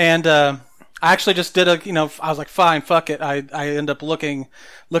 Yeah. And, I actually just did I was like, fine, fuck it. I end up looking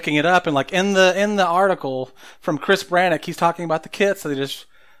it up, and like in the article from Chris Brannick, he's talking about the kits that they just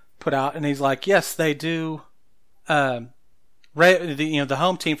put out, and he's like, yes, they do, the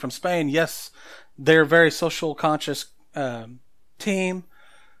home team from Spain, yes, they're a very social conscious team.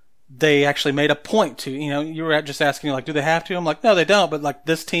 They actually made a point to, you were just asking, like, do they have to? I'm like, no, they don't, but like,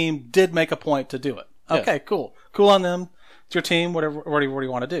 this team did make a point to do it. Okay, cool on them. It's your team. Whatever. What do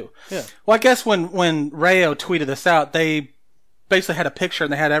you want to do? Yeah. Well, I guess when Rayo tweeted this out, they basically had a picture,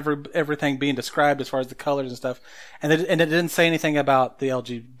 and they had everything being described as far as the colors and stuff, and it didn't say anything about the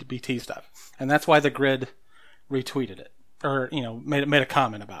LGBT stuff, and that's why the Grid retweeted it, or made a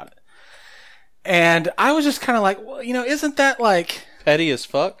comment about it. And I was just kind of like, well, isn't that like petty as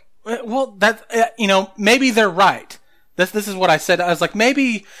fuck? Well, that maybe they're right. This is what I said. I was like,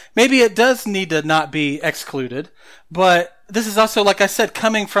 maybe it does need to not be excluded, but this is also, like I said,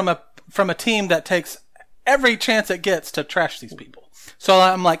 coming from a team that takes every chance it gets to trash these people. So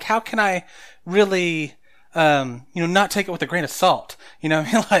I'm like, how can I really, not take it with a grain of salt?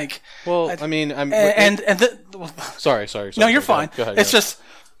 Like. Well, sorry. No, you're fine. Go ahead. It's just.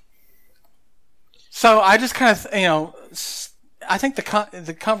 So I just kind of, I think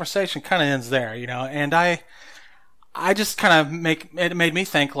the conversation kind of ends there, and I just kind of it made me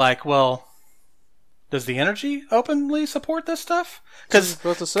think, like, well, does the Energy openly support this stuff?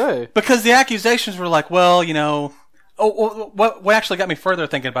 What to say? Because the accusations were like, well, what actually got me further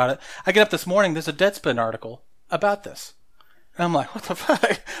thinking about it, I get up this morning, there's a Deadspin article about this. And I'm like, what the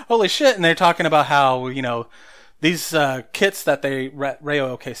fuck? Holy shit. And they're talking about how, these kits that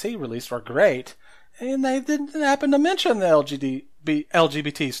Rayo OKC released are great, and they didn't happen to mention the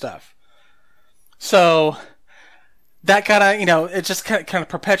LGBT stuff. So that kind of, it's just kind of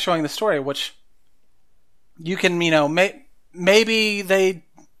perpetuating the story, which you can, maybe they,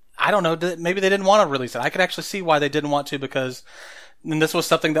 I don't know. Maybe they didn't want to release it. I could actually see why they didn't want to, because, and this was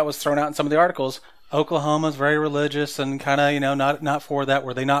something that was thrown out in some of the articles, Oklahoma's very religious and kind of, not for that.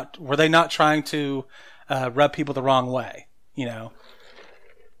 Were they not trying to rub people the wrong way?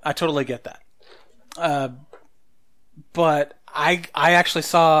 I totally get that. But I actually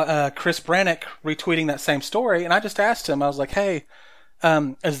saw Chris Brannick retweeting that same story, and I just asked him, I was like, hey,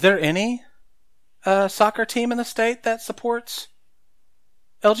 is there any soccer team in the state that supports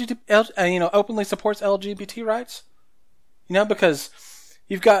openly supports LGBT rights? Because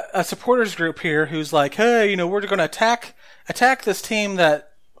you've got a supporters group here who's like, hey, we're going to attack this team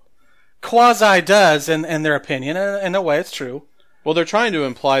that quasi does, in their opinion. In a way, it's true. Well, they're trying to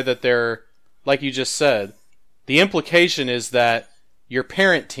imply that they're, like you just said, the implication is that your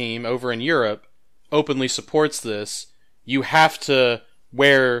parent team over in Europe openly supports this. You have to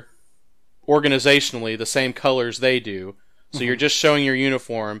wear organizationally the same colors they do. So you're just showing your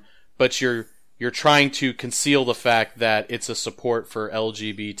uniform, but you're trying to conceal the fact that it's a support for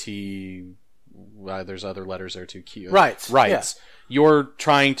LGBT. There's other letters there too. Q. Rights. Yeah. You're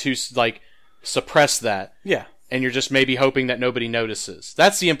trying to suppress that. Yeah. And you're just maybe hoping that nobody notices.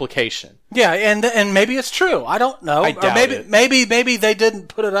 That's the implication. Yeah, and maybe it's true. I don't know. I doubt it. Maybe they didn't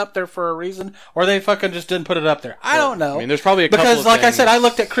put it up there for a reason, or they fucking just didn't put it up there. I don't know. I mean, there's probably a couple because, of like things. I said, I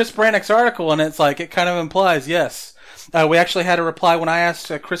looked at Chris Brannick's article, and it's like it kind of implies yes. We actually had a reply when I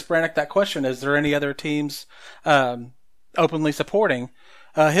asked Chris Brannick that question: is there any other teams openly supporting?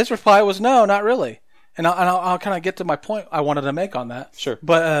 His reply was no, not really. And I'll kind of get to my point I wanted to make on that. Sure.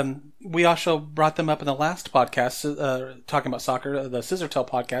 But we also brought them up in the last podcast, talking about soccer, the Scissortail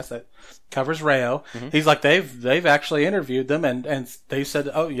podcast that covers Rayo. Mm-hmm. He's like, they've actually interviewed them, and they said,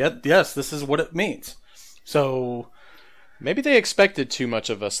 oh, yeah, yes, this is what it means. So maybe they expected too much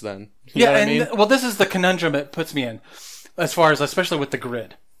of us then. You know what I mean? Well, this is the conundrum it puts me in, as far as, especially with the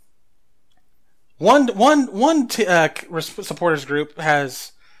grid. One supporters group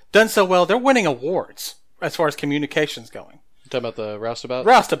has done so well, they're winning awards as far as communications going. You talking about the Roustabouts?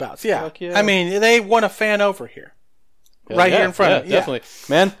 Roustabouts, yeah. Yeah. I mean, they won a fan over here. Here in front of you. Definitely.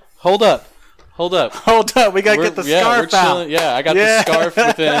 Man, hold up. Hold up. We got to get the scarf out. Yeah, I got the scarf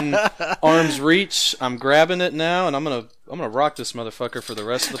within arm's reach. I'm grabbing it now, and I'm gonna rock this motherfucker for the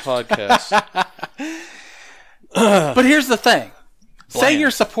rest of the podcast. But here's the thing. Say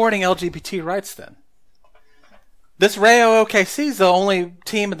you're supporting LGBT rights then. This Rayo OKC is the only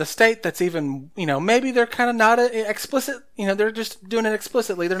team in the state that's even, maybe they're kind of not explicit, they're just doing it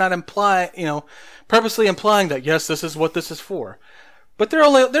explicitly. They're not purposely implying that, yes, this is what this is for. But they're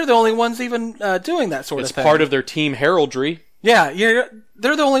the only ones even doing that sort of thing. It's part of their team heraldry. Yeah,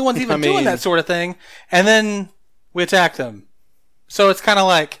 they're the only ones even doing that sort of thing. And then we attack them. So it's kind of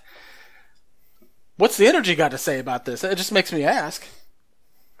like, what's the energy got to say about this? It just makes me ask.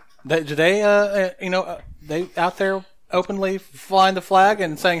 Do they, they out there openly flying the flag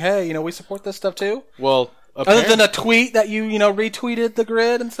and saying, hey, we support this stuff too? Well, other than a tweet that you retweeted the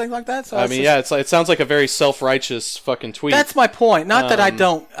grid and things like that. So it sounds like a very self-righteous fucking tweet. That's my point. Not that I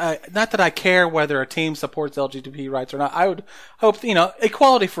don't, not that I care whether a team supports LGBT rights or not. I would hope,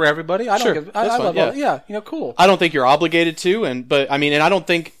 equality for everybody. I don't give. I love all. Yeah, cool. I don't think you're obligated to, but I don't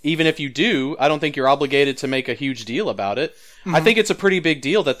think even if you do, I don't think you're obligated to make a huge deal about it. Mm-hmm. I think it's a pretty big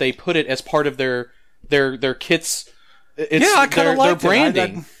deal that they put it as part of their kits. I kind of like their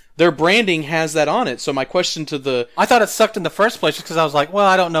branding. Their branding has that on it. So my question to I thought it sucked in the first place just because I was like, well,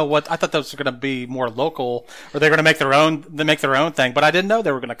 I don't know I thought those were going to be more local, or they're going to make their own thing, but I didn't know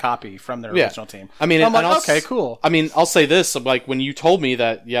they were going to copy from their original team. I mean, I'm like, okay, cool. I mean, I'll say this, like when you told me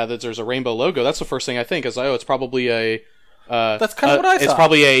that there's a rainbow logo, that's the first thing I think is, it's probably that's kind of what I thought. It's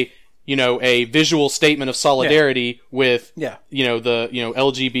probably a visual statement of solidarity with, the,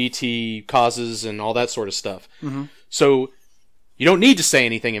 LGBT causes and all that sort of stuff. Mm-hmm. So you don't need to say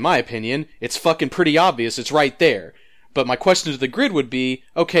anything, in my opinion. It's fucking pretty obvious. It's right there. But my question to the grid would be,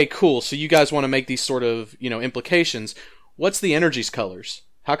 okay, cool. So you guys want to make these sort of, implications. What's the Energy's colors?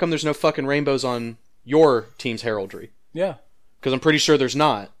 How come there's no fucking rainbows on your team's heraldry? Yeah. Because I'm pretty sure there's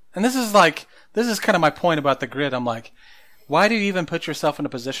not. And this is kind of my point about the grid. I'm like, why do you even put yourself in a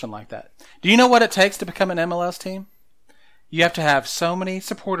position like that? Do you know what it takes to become an MLS team? You have to have so many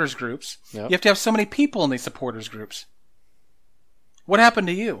supporters groups. Yep. You have to have so many people in these supporters groups. What happened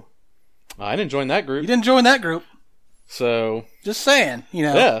to you? I didn't join that group. You didn't join that group. So just saying,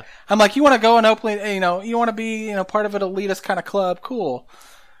 Yeah. I'm like, you want to go and openly, you want to be, part of an elitist kind of club. Cool.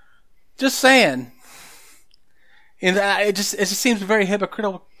 Just saying. And it just seems very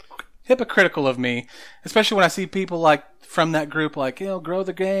hypocritical of me, especially when I see people like from that group, like, grow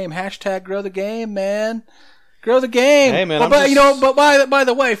the game, #grow the game, man. Grow the game. Hey, man, but by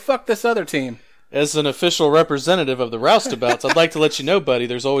the way, fuck this other team. As an official representative of the Roustabouts, I'd like to let you know, buddy,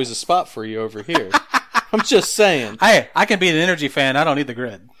 there's always a spot for you over here. I'm just saying. Hey, I can be an energy fan. I don't need the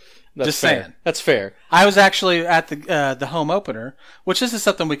grid. That's just fair. saying. That's fair. I was actually at the home opener, which this is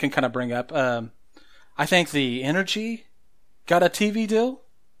something we can kind of bring up. I think the Energy got a TV deal,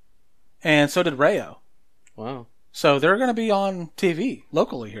 and so did Rayo. Wow. So they're going to be on TV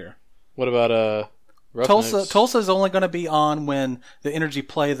locally here. What about Tulsa? Tulsa's only going to be on when the Energy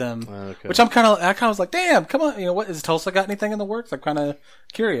play them, okay. which I kind of was like, damn, come on, what is Tulsa got anything in the works? I'm kind of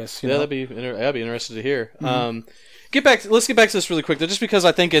curious. I'd be interested to hear. Mm-hmm. Let's get back to this really quick, though, just because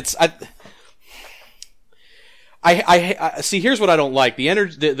I think it's I see. Here's what I don't like: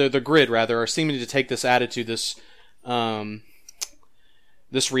 the grid rather are seeming to take this attitude, this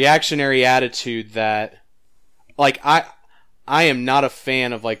reactionary attitude that, like, I am not a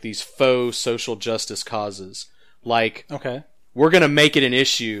fan of, like, these faux social justice causes. Like, okay, we're gonna make it an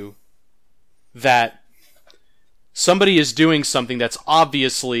issue that somebody is doing something that's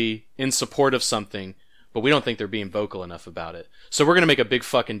obviously in support of something, but we don't think they're being vocal enough about it. So we're gonna make a big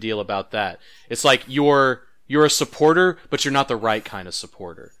fucking deal about that. It's like you're a supporter, but you're not the right kind of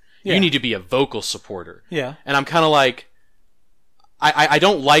supporter. Yeah. You need to be a vocal supporter. Yeah. And I'm kind of like, I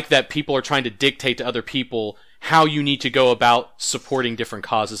don't like that people are trying to dictate to other people how you need to go about supporting different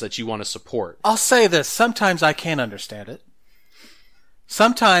causes that you want to support. I'll say this. Sometimes I can't understand it.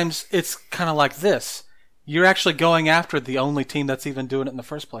 Sometimes it's kind of like this. You're actually going after the only team that's even doing it in the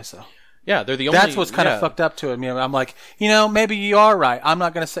first place, though. Yeah, they're the only... That's what's kind of fucked up to it. I'm like, maybe you are right. I'm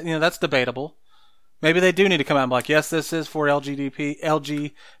not going to say... that's debatable. Maybe they do need to come out and be like, yes, this is for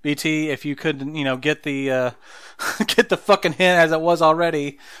LGBT. If you couldn't, get the get the fucking hint as it was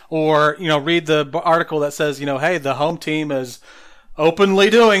already, or read the article that says, hey, the home team is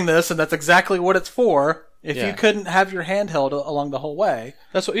openly doing this, and that's exactly what it's for. If you couldn't have your hand held along the whole way,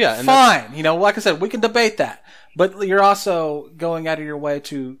 that's what. Yeah, and fine. Like I said, we can debate that, but you're also going out of your way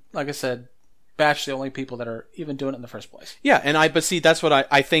to, like I said, bash the only people that are even doing it in the first place. Yeah, but see, that's what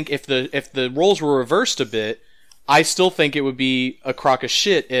I think. If the roles were reversed a bit, I still think it would be a crock of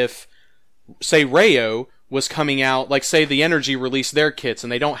shit if, say, Rayo was coming out, like, say, the Energy released their kits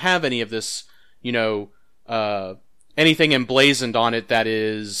and they don't have any of this, anything emblazoned on it that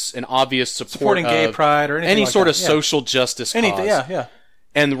is an obvious supporting gay pride or anything any like sort that. of social justice anything, cause. Yeah.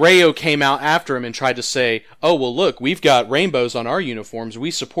 And Rayo came out after him and tried to say, oh, well, look, we've got rainbows on our uniforms. We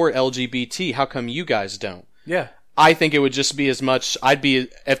support LGBT. How come you guys don't? Yeah. I think it would just be as much...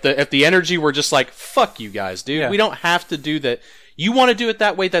 if the Energy were just like, fuck you guys, dude. Yeah. We don't have to do that. You want to do it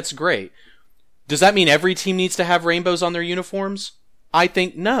that way, that's great. Does that mean every team needs to have rainbows on their uniforms? I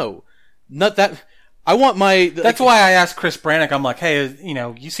think no. Not that... I want my... That's why I asked Chris Brannick. I'm like, hey,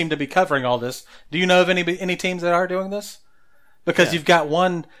 you seem to be covering all this. Do you know of any teams that are doing this? Because you've got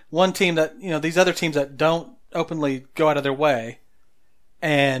one team that, these other teams that don't openly go out of their way,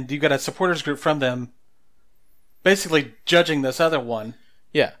 and you've got a supporters group from them basically judging this other one.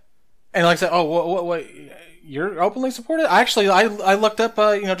 Yeah. And like I said, oh, what you're openly supported? I looked up,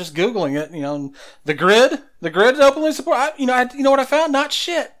 just Googling it, and the grid openly support. You know what I found? Not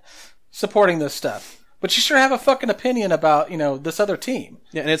shit supporting this stuff. But you sure have a fucking opinion about, this other team.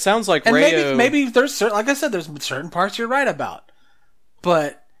 Yeah, and it sounds like and Rayo... maybe there's certain, like I said, there's certain parts you're right about.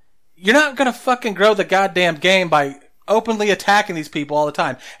 But you're not going to fucking grow the goddamn game by openly attacking these people all the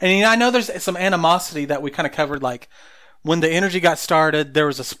time. And I know there's some animosity that we kind of covered, like when the Energy got started, there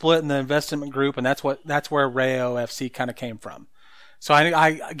was a split in the investment group, and that's where Rayo FC kind of came from. So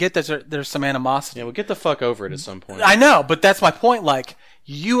I get that there's some animosity. Yeah, well, get the fuck over it at some point. I know, but that's my point. Like,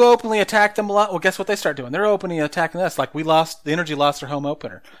 you openly attack them a lot. Well, guess what they start doing? They're openly attacking us. Like, the Energy lost their home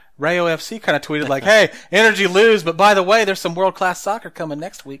opener. Rayo FC kind of tweeted like, hey, Energy lose, but by the way, there's some world-class soccer coming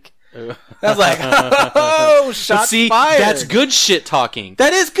next week. I was like, oh, shots fired. That's good shit talking.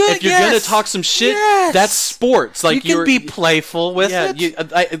 That is good, If you're going to talk some shit, that's sports. Like, you can be playful with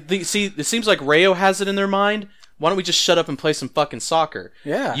it. See, it seems like Rayo has it in their mind. Why don't we just shut up and play some fucking soccer?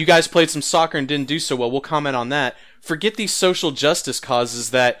 Yeah. You guys played some soccer and didn't do so well. We'll comment on that. Forget these social justice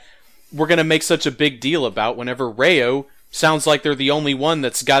causes that we're going to make such a big deal about whenever Rayo sounds like they're the only one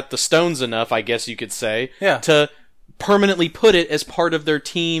that's got the stones enough, I guess you could say, to permanently put it as part of their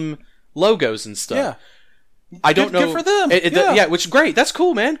team logos and stuff. Yeah. I don't know. Good for them. Which great. That's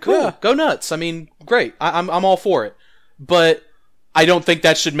cool, man. Cool. Yeah. Go nuts. I mean, great. I'm all for it. But I don't think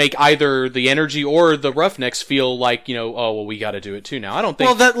that should make either the Energy or the Roughnecks feel like, oh, well, we got to do it too now. I don't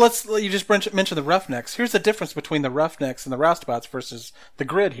think... Well, you just mention the Roughnecks. Here's the difference between the Roughnecks and the Roustabouts versus the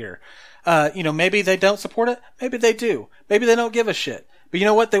grid here. Maybe they don't support it. Maybe they do. Maybe they don't give a shit. But you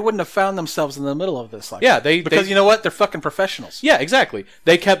know what? They wouldn't have found themselves in the middle of this like that. Because you know what? They're fucking professionals. Yeah, exactly.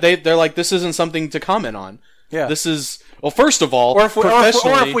 They're like, this isn't something to comment on. Yeah. This is, well, first of all, or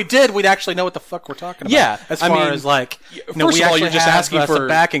if we did, we'd actually know what the fuck we're talking about. Yeah. As far as like, first of all, you're just asking for some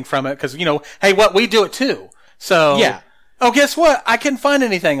backing from it because, hey, we do it too. So, yeah. Oh, guess what? I couldn't find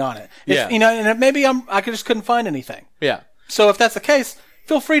anything on it. Yeah. And maybe I just couldn't find anything. Yeah. So if that's the case,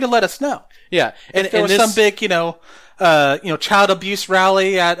 feel free to let us know. Yeah. And if there was some big, child abuse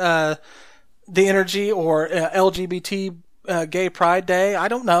rally at the Energy or LGBT Gay Pride Day, I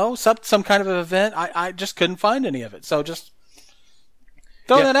don't know, some kind of an event. I just couldn't find any of it. So just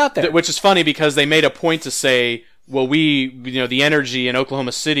throw that out there. Which is funny because they made a point to say, well, the Energy in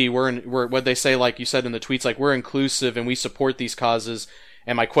Oklahoma City, we're what they say, like you said in the tweets, like we're inclusive and we support these causes.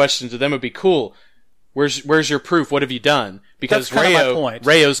 And my question to them would be, cool, where's your proof? What have you done? Because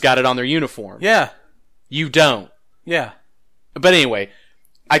Rayo's got it on their uniform. Yeah. You don't. Yeah. But anyway,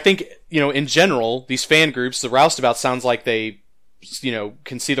 I think, in general, these fan groups, the roustabout sounds like they,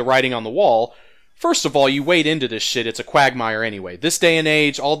 can see the writing on the wall. First of all, you wade into this shit, it's a quagmire anyway. This day and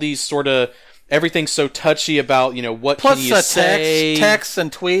age, all these sort of, everything's so touchy about, what Plus can you say. Texts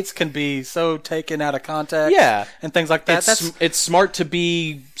and tweets can be so taken out of context. Yeah. And things like that. It's smart to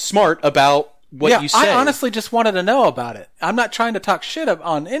be smart about what you say. I honestly just wanted to know about it. I'm not trying to talk shit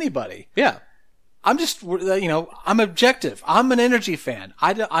on anybody. Yeah. I'm just, I'm objective. I'm an Energy fan.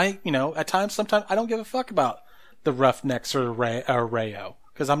 At times, sometimes I don't give a fuck about the Roughnecks or Rayo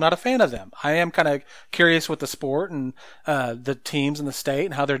because I'm not a fan of them. I am kind of curious with the sport and the teams in the state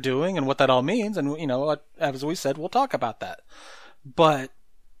and how they're doing and what that all means. And, as we said, we'll talk about that. But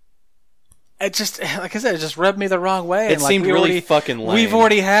it just, like I said, it just rubbed me the wrong way. It seemed really fucking lame. We've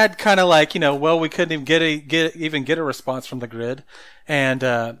already had kind of like, we couldn't even get a response from the grid.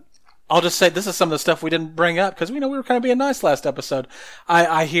 And, I'll just say this is some of the stuff we didn't bring up because we were kind of being nice last episode.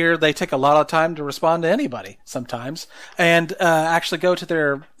 I hear they take a lot of time to respond to anybody sometimes, and actually go to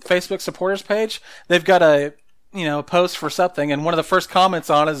their Facebook supporters page. They've got a post for something, and one of the first comments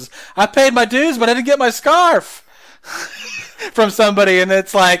on is, "I paid my dues, but I didn't get my scarf." From somebody, and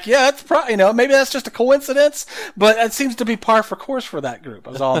it's like, yeah, it's maybe that's just a coincidence, but it seems to be par for course for that group.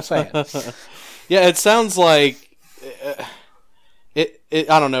 Is all I'm saying. Yeah, it sounds like. I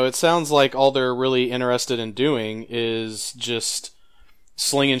don't know. It sounds like all they're really interested in doing is just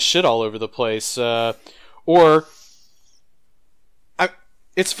slinging shit all over the place,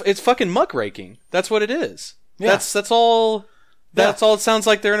 it's fucking muckraking. That's what it is. Yeah. That's all. That's all it sounds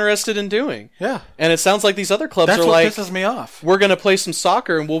like they're interested in doing. Yeah. And it sounds like these other clubs are like, that's what pisses me off. We're gonna play some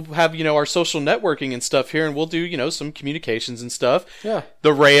soccer and we'll have our social networking and stuff here, and we'll do some communications and stuff. Yeah.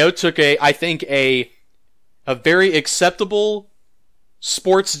 The Rayo took I think a very acceptable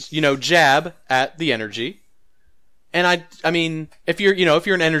sports, jab at the Energy. And I mean, if you're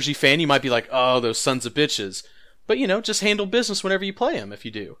an Energy fan, you might be like, oh, those sons of bitches. But, just handle business whenever you play them, if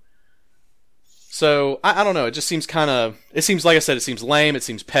you do. So, I don't know. It just seems like I said, it seems lame. It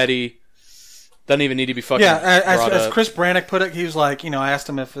seems petty. Doesn't even need to be fucking as Chris Brannick put it, he was like, I asked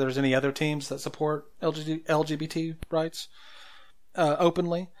him if there's any other teams that support LGBT rights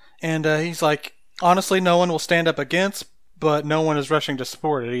openly. And he's like, honestly, no one will stand up against, but no one is rushing to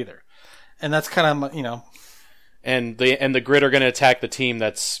support it either. And that's kind of, And the Grid are going to attack the team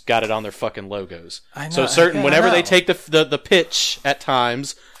that's got it on their fucking logos. I know. So whenever they take the pitch at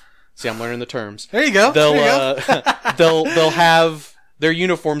times, see, I'm learning the terms. There you go. They'll have their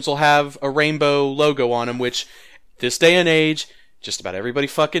uniforms will have a rainbow logo on them, which this day and age, just about everybody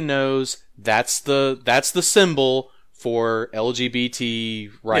fucking knows that's the symbol for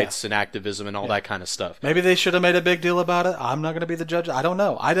LGBT rights and activism and all that kind of stuff. Maybe they should have made a big deal about it. I'm not going to be the judge. I don't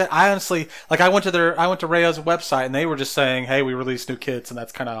know. I honestly, like, I went to Rayo's website and they were just saying, hey, we released new kits, and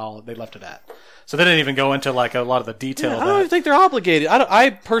that's kind of all they left it at. So they didn't even go into like a lot of the detail. I don't think they're obligated.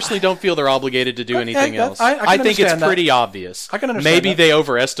 I personally don't feel they're obligated to do anything else. I think it's pretty obvious. I can understand. Maybe they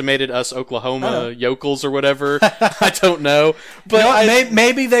overestimated us Oklahoma yokels or whatever. I don't know. But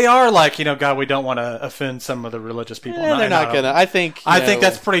maybe they are like, God, we don't want to offend some of the religious people. They're not gonna. I think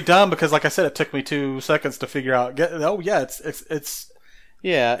that's pretty dumb because, like I said, it took me 2 seconds to figure out. It's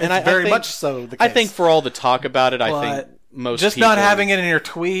yeah, and I very think, much so. The case. I think for all the talk about it, I think most just people, not having it in your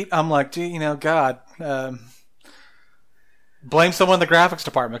tweet, I'm like, God, blame someone in the graphics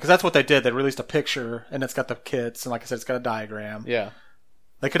department because that's what they did. They released a picture and it's got the kits and, like I said, it's got a diagram. Yeah,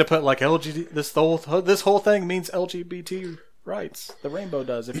 they could have put like this whole thing means LGBT rights. The rainbow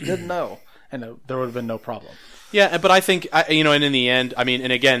does. If you didn't know, and there would have been no problem. Yeah, but I think and in the end, I mean,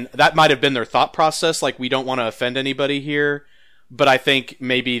 and again, that might have been their thought process. Like, we don't want to offend anybody here, but I think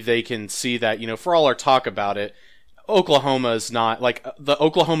maybe they can see that for all our talk about it. Oklahoma is not like the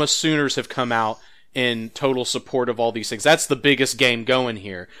Oklahoma Sooners have come out in total support of all these things. That's the biggest game going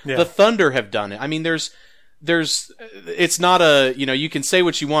here. Yeah. The Thunder have done it. I mean, there's it's not a, you can say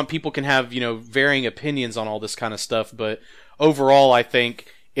what you want. People can have, varying opinions on all this kind of stuff, but overall, I think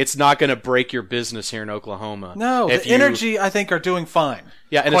it's not going to break your business here in Oklahoma. No, the Energy, I think, are doing fine.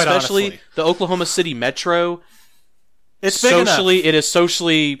 Yeah, and especially honestly. The Oklahoma City Metro. It's big socially, enough. It is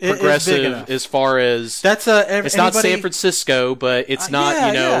socially progressive as far as it's not San Francisco, but it's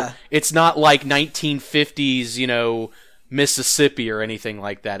not it's not like 1950s Mississippi or anything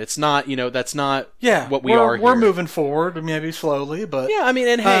like that. It's not that's not what we're here. We're moving forward, maybe slowly, but I mean,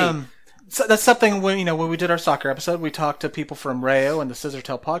 and hey. So that's something when we did our soccer episode, we talked to people from Rayo and the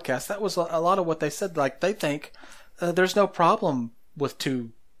Scissortail podcast. That was a lot of what they said. Like they think there's no problem with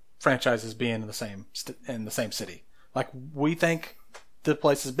two franchises being in the same city. Like we think the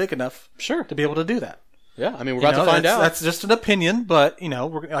place is big enough, to be able to do that. Yeah, I mean we're about to find out. That's just an opinion, but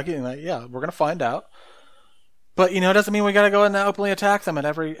we're gonna find out. But, it doesn't mean we got to go in and openly attack them at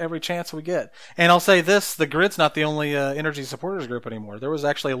every chance we get. And I'll say this, the Grid's not the only Energy supporters group anymore. There was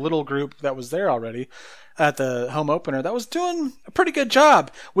actually a little group that was there already at the home opener that was doing a pretty good job.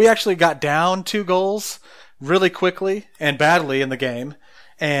 We actually got down 2 goals really quickly and badly in the game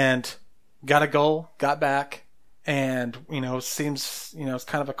and got a goal, got back. And, seems, it's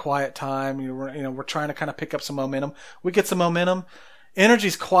kind of a quiet time. We're trying to kind of pick up some momentum. We get some momentum.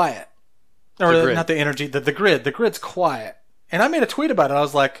 Energy's quiet. Or not the Energy, the Grid. The Grid's quiet. And I made a tweet about it. I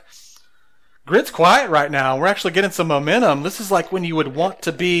was like, Grid's quiet right now. We're actually getting some momentum. This is like when you would want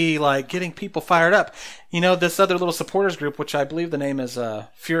to be like getting people fired up. This other little supporters group, which I believe the name is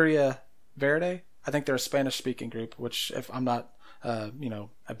Furia Verde. I think they're a Spanish-speaking group, which if I'm not, a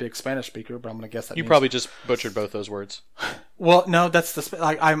big Spanish speaker, but I'm going to guess that you probably just butchered both those words. Well, no, that's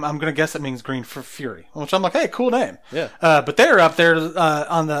I'm going to guess it means green for fury, which I'm like, hey, cool name. Yeah. But they're up there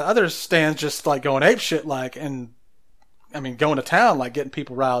on the other stands, just like going ape shit, going to town, like getting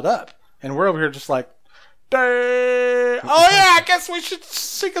people riled up, and we're over here just like, oh yeah, I guess we should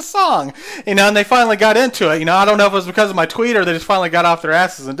sing a song, and they finally got into it. I don't know if it was because of my tweet or they just finally got off their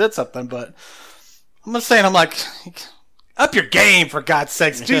asses and did something, but I'm just saying, I'm like. Up your game, for God's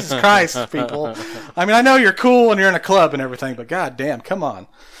sakes. Jesus Christ, people. I mean, I know you're cool and you're in a club and everything, but goddamn, come on.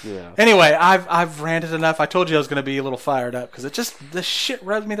 Yeah. Anyway, I've ranted enough. I told you I was going to be a little fired up because this shit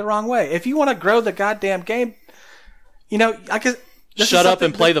rubs me the wrong way. If you want to grow the goddamn game, I guess. Shut up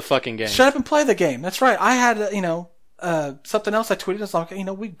and play the fucking game. Shut up and play the game. That's right. I had, something else I tweeted. It's like,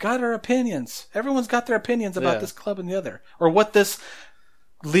 we've got our opinions. Everyone's got their opinions about this club and the other. Or what this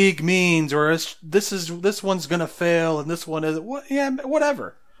league means, or this one's gonna fail and this one isn't.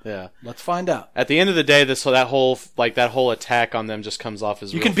 Whatever. Yeah, let's find out. At the end of the day, that whole attack on them just comes off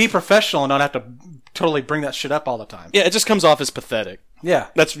as you can be professional and not have to totally bring that shit up all the time. Yeah, it just comes off as pathetic. Yeah,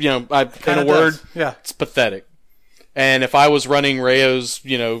 that's in a word. Yeah, it's pathetic. And if I was running Rayo's,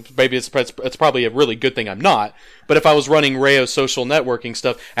 maybe it's probably a really good thing I'm not. But if I was running Rayo's social networking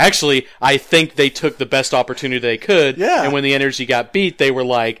stuff, actually, I think they took the best opportunity they could. Yeah. And when the Energy got beat, they were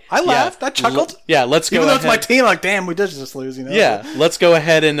like, I laughed, I chuckled. Let's go. Even though it's my team, like, damn, we did just lose. Yeah, let's go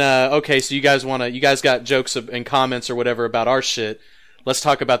ahead and okay. So you guys got jokes and comments or whatever about our shit. Let's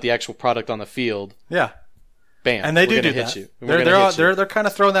talk about the actual product on the field. Yeah. Bam. And they do hit that. You. They're kind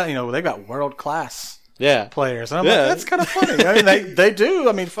of throwing that. They've got world class. Yeah, players. And I'm like, that's kind of funny. I mean, they do.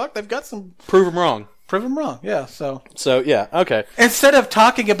 I mean, fuck, they've got some. Prove them wrong. Yeah. So yeah. Okay. Instead of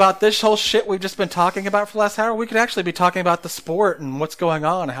talking about this whole shit we've just been talking about for the last hour, we could actually be talking about the sport and what's going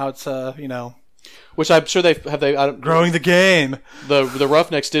on, how it's Which I'm sure they growing the game. The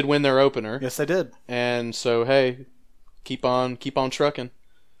Roughnecks did win their opener. Yes, they did. And so hey, keep on trucking.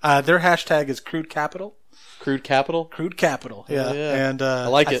 Their hashtag is Crude Capital. Crude Capital. Crude Capital. Yeah. And I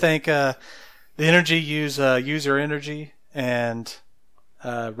like it. I think. The Energy use User Energy, and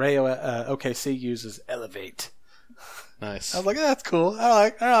Rayo OKC uses Elevate. Nice. I was like, that's cool.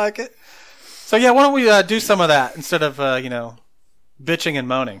 I like it. So yeah, why don't we do some of that instead of bitching and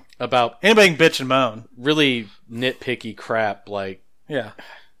moaning about anybody can bitch and moan. Really nitpicky crap, like yeah.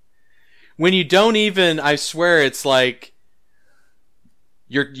 When you don't even, I swear, it's like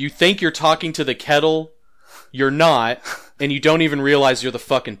you think you're talking to the kettle, you're not. And you don't even realize you're the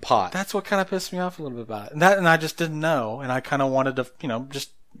fucking pot. That's what kind of pissed me off a little bit about it. And I just didn't know. And I kind of wanted to,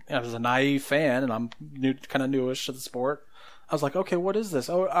 I was a naive fan and I'm kind of newish to the sport. I was like, okay, what is this?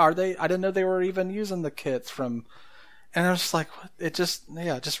 Oh, are they? I didn't know they were even using the kits from. And I was just like, what? It just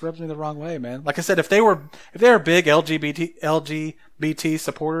rubs me the wrong way, man. Like I said, if they were big LGBT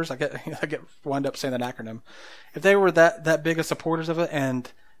supporters, I wind up saying that acronym. If they were that big of supporters of it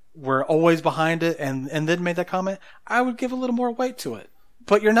and were always behind it and then made that comment, I would give a little more weight to it.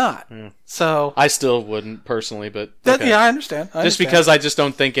 But you're not. So I still wouldn't personally, but yeah, I understand. Just because I just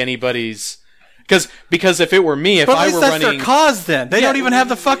don't think anybody's because if it were me, if but at I least were that's running, their cause, then they don't even have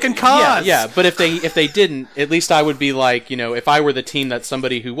the fucking cause. Yeah. But if they didn't, at least I would be like, if I were the team that's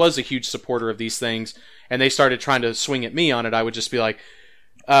somebody who was a huge supporter of these things, and they started trying to swing at me on it, I would just be like,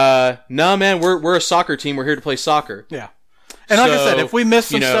 no, man, we're a soccer team. We're here to play soccer. Yeah. And like I said, if we miss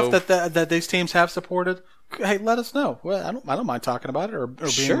some stuff that these teams have supported, hey, let us know. Well, I don't mind talking about it or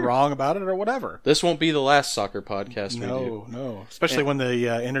being wrong about it or whatever. This won't be the last soccer podcast we do. No. Especially when the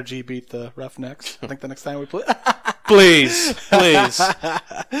Energy beat the Roughnecks. I think the next time we play. Please.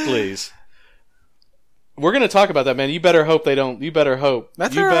 We're going to talk about that, man. You better hope they don't. You better hope.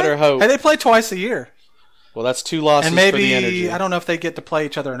 That's you all right. better hope. Hey, they play twice a year. Well, that's 2 losses and maybe, for the Energy. I don't know if they get to play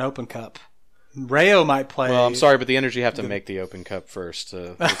each other in Open Cup. Rayo might play. Well, I'm sorry, but the Energy have to make the Open Cup first.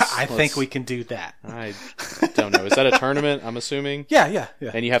 I think we can do that. I don't know. Is that a tournament? I'm assuming. Yeah.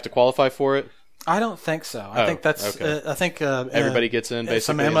 And you have to qualify for it. I don't think so. I think that's. Okay. I think everybody gets in.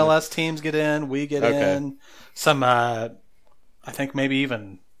 Basically, some MLS teams get in. We get in. Some. I think maybe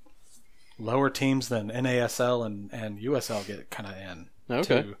even lower teams than NASL and USL get kind of in.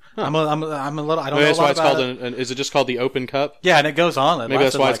 Okay. Huh. I'm a little. I don't maybe know. That's why it's called. It. Is it just called the Open Cup? Yeah, and it goes on. Maybe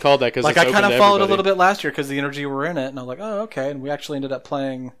that's why it's called that. Because I kind of followed a little bit last year because the Energy were in it, and I was like, oh, okay. And we actually ended up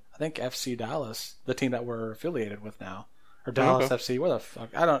playing. I think FC Dallas, the team that we're affiliated with now, or Dallas FC. What the fuck?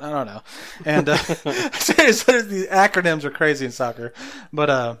 I don't know. And seriously, the acronyms are crazy in soccer,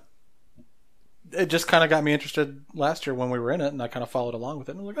 but it just kind of got me interested last year when we were in it, and I kind of followed along with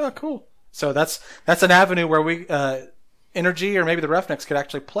it, and I was like, oh, cool. So that's an avenue where we. Energy or maybe the Roughnecks could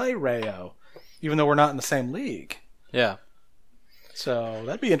actually play Rayo, even though we're not in the same league. Yeah. So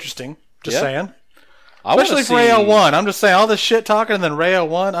that'd be interesting. Just saying. Especially if Rayo won. I'm just saying, all this shit talking and then Rayo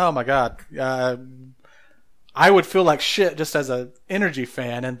won. Oh my God. I would feel like shit just as an Energy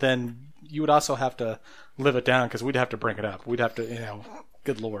fan, and then you would also have to live it down because we'd have to bring it up. We'd have to,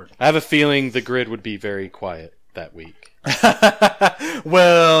 good Lord. I have a feeling the grid would be very quiet that week.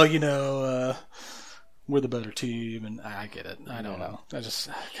 Well, we're the better team, and I get it. I don't know. It just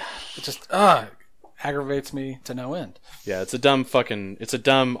aggravates me to no end. Yeah, it's a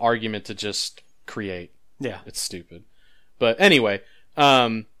dumb argument to just create. Yeah. It's stupid. But anyway,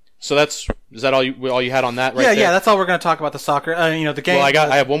 so is that all you had on that right there? Yeah, that's all we're going to talk about the soccer. The game.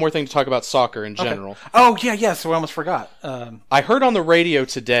 Well, I have one more thing to talk about soccer in general. Oh, yeah, so I almost forgot. I heard on the radio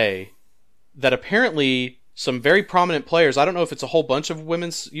today that apparently some very prominent players. I don't know if it's a whole bunch of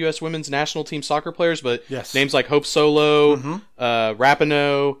U.S. women's national team soccer players, but names like Hope Solo,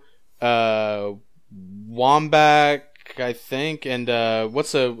 Rapinoe, Wambach, I think, and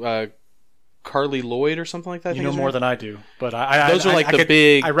what's Carly Lloyd or something like that. You know more than I do, but those are like the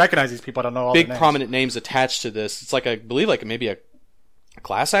big. I recognize these people. I don't know all big the names. Prominent names attached to this. It's like I believe maybe a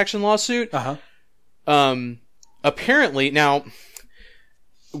class action lawsuit. Apparently now.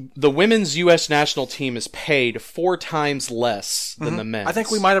 The women's U.S. national team is paid 4 times less than the men's. I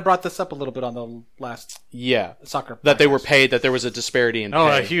think we might have brought this up a little bit on the last soccer that they were paid, that there was a disparity in pay. Oh,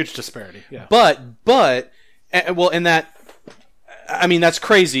 a huge disparity, yeah. But, in that, I mean, that's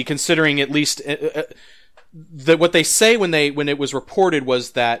crazy considering at least what they say when it was reported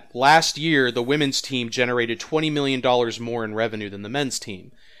was that last year the women's team generated $20 million more in revenue than the men's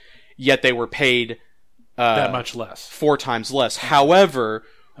team, yet they were paid that much less, 4 times less. However,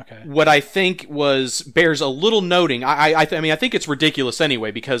 what I think bears a little noting. I think it's ridiculous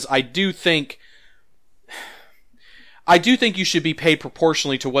anyway, because I do think you should be paid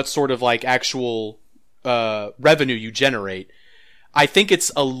proportionally to what sort of like actual revenue you generate. I think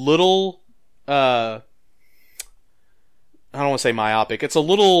it's a little I don't want to say myopic. It's a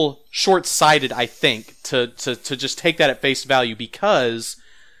little short-sighted, I think, to just take that at face value, because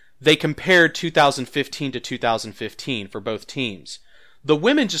they compared 2015 to 2015 for both teams. The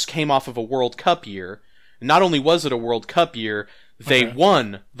women just came off of a World Cup year. Not only was it a World Cup year, they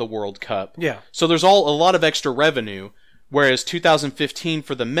won the World Cup. Yeah. So there's a lot of extra revenue, whereas 2015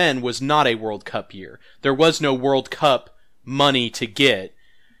 for the men was not a World Cup year. There was no World Cup money to get.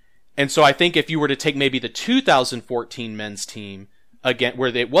 And so I think if you were to take maybe the 2014 men's team, again,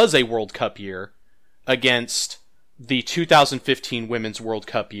 where it was a World Cup year, against the 2015 women's World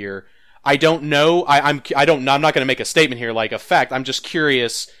Cup year, I don't know. I'm not going to make a statement here like a fact. I'm just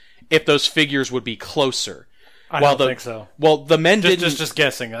curious if those figures would be closer. I don't think so. Well, the men didn't. Just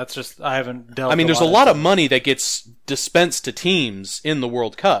guessing. That's just I haven't dealt. I mean, there's a lot of money that gets dispensed to teams in the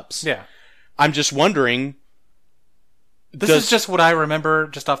World Cups. Yeah. I'm just wondering. This is just what I remember,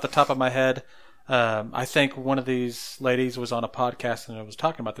 just off the top of my head. I think one of these ladies was on a podcast and was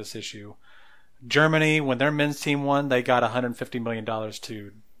talking about this issue. Germany, when their men's team won, they got $150 million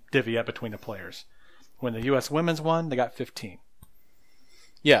to divvy up between the players. When the U.S. women's won, they got 15.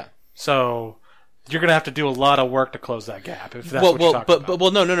 Yeah. So you're going to have to do a lot of work to close that gap. If that's what you're talking about.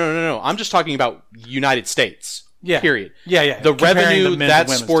 Well, no. I'm just talking about United States. Yeah. Period. Yeah. The Comparing revenue the men's that and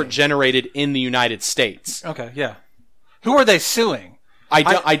women's sport team. generated in the United States. Okay, yeah. Who are they suing?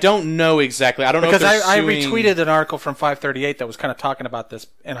 I don't know exactly. I don't know if Because they're I suing... retweeted an article from 538 that was kind of talking about this,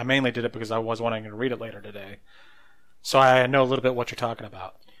 and I mainly did it because I was wanting to read it later today. So I know a little bit what you're talking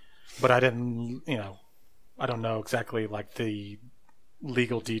about. But I didn't, I don't know exactly like the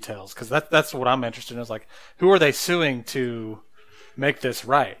legal details, because that's what I'm interested in, is like, who are they suing to make this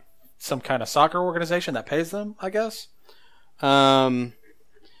right? Some kind of soccer organization that pays them, I guess?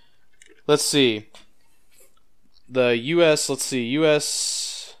 Let's see. The U.S.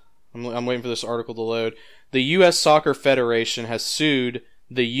 I'm waiting for this article to load. The U.S. Soccer Federation has sued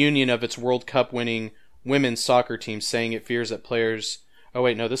the union of its World Cup winning women's soccer team, saying it fears that players... Oh,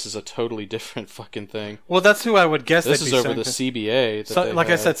 wait, no, this is a totally different fucking thing. Well, that's who I would guess This they'd is be over suing, the 'cause CBA. So, like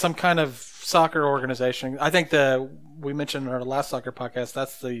I said, some kind of soccer organization. I think we mentioned in our last soccer podcast,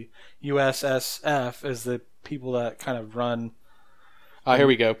 that's the USSF, is the people that kind of run here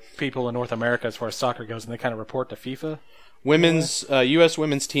we go. people in North America as far as soccer goes, and they kind of report to FIFA. U.S.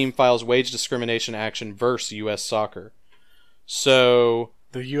 women's team files wage discrimination action versus U.S. soccer. So...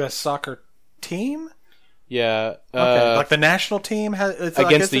 The U.S. soccer team? Yeah. Okay. Like the national team? It's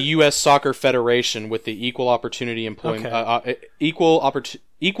against the U.S. Soccer Federation with the Equal Employment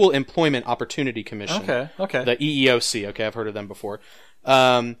Opportunity Commission. Okay. The EEOC. Okay, I've heard of them before.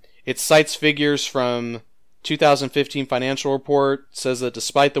 It cites figures from 2015 financial report, says that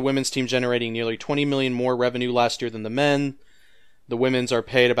despite the women's team generating nearly $20 million more revenue last year than the men, the women's are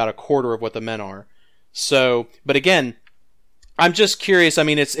paid about a quarter of what the men are. So, but again, I'm just curious. I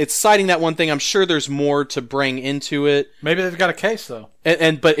mean, it's citing that one thing. I'm sure there's more to bring into it. Maybe they've got a case, though.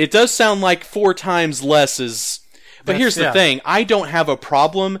 But it does sound like 4 times less is... But here's the thing. I don't have a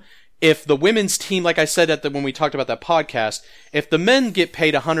problem if the women's team, like I said when we talked about that podcast, if the men get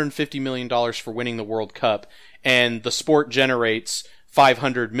paid $150 million for winning the World Cup and the sport generates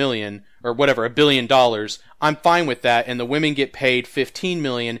 $500 million or whatever, $1 billion, I'm fine with that. And the women get paid $15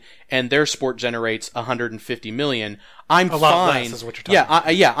 million and their sport generates $150 million. I'm fine. Lot less is what you're talking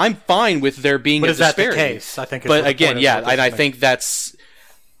about. I'm fine with there being a disparity. But is that the case? I think. But again, and I think that's...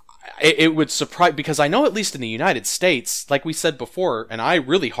 It would surprise, because I know at least in the United States, like we said before, and I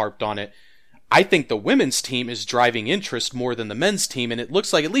really harped on it, I think the women's team is driving interest more than the men's team, and it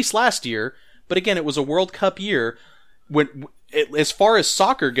looks like, at least last year, but again, it was a World Cup year, as far as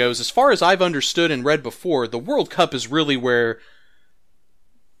soccer goes, as far as I've understood and read before, the World Cup is really where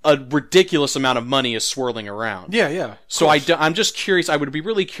a ridiculous amount of money is swirling around. Yeah. So I'm just curious, I would be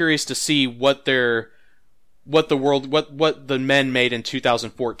really curious to see what the men made in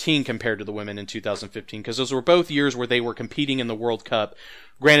 2014 compared to the women in 2015, because those were both years where they were competing in the World Cup.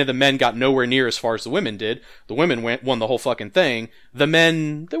 Granted, the men got nowhere near as far as the women did. The women won the whole fucking thing. The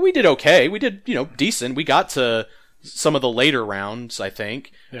men, we did okay. We did, decent. We got to some of the later rounds, I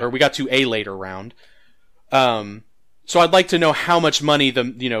think, or we got to a later round. So I'd like to know how much money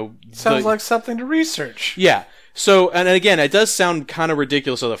sounds like something to research. Yeah. So, and again, it does sound kind of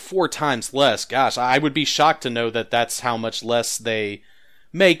ridiculous, the 4 times less. Gosh, I would be shocked to know that that's how much less they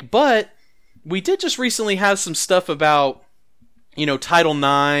make. But we did just recently have some stuff about, Title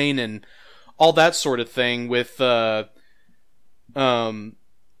IX and all that sort of thing with,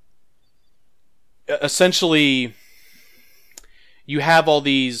 essentially, you have all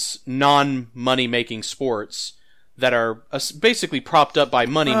these non-money making sports that are basically propped up by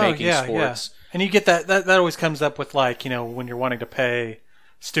money-making sports. Yeah. And you get that always comes up with, like, when you're wanting to pay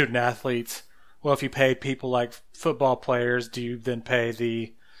student athletes. Well, if you pay people like football players, do you then pay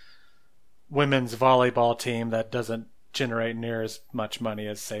the women's volleyball team that doesn't generate near as much money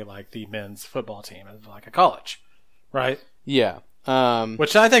as, say, like the men's football team, like a college, right? Yeah.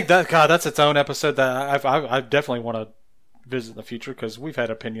 Which I think that's its own episode that I definitely want to visit in the future, because we've had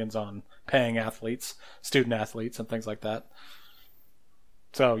opinions on paying athletes, student athletes, and things like that.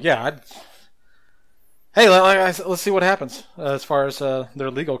 So, yeah, hey, let's see what happens as far as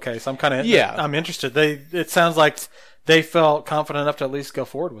their legal case. I'm kind of I'm interested. It sounds like they felt confident enough to at least go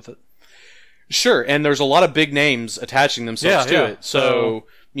forward with it. Sure, and there's a lot of big names attaching themselves to it. So,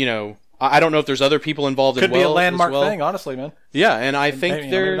 I don't know if there's other people involved as well. Could be a landmark thing, honestly, man. Yeah, and I think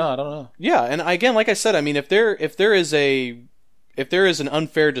maybe not, I don't know. Yeah, and again, like I said, I mean, if there is an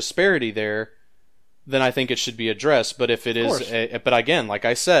unfair disparity there, then I think it should be addressed. But if it is, but again, like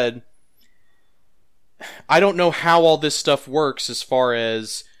I said, I don't know how all this stuff works as far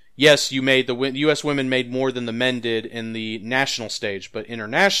as, yes, the U.S. women made more than the men did in the national stage, but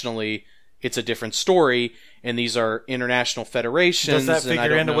internationally, it's a different story, and these are international federations. Does that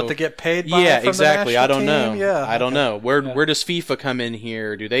figure into what they get paid by? Yeah, from exactly. The I don't team? know. Yeah, I don't know. Where does FIFA come in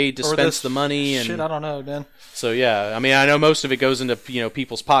here? Do they dispense the money? Shit, I don't know, Dan. So yeah, I mean, I know most of it goes into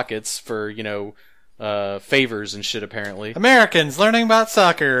people's pockets for favors and shit. Apparently, Americans learning about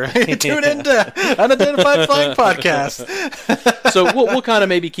soccer. Tune into Unidentified Flying Podcast. So we'll kind of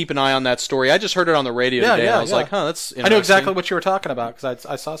maybe keep an eye on that story. I just heard it on the radio today. And I was like, huh, that's interesting. I knew exactly what you were talking about because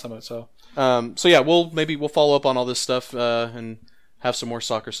I saw some of it. So yeah, we'll follow up on all this stuff and have some more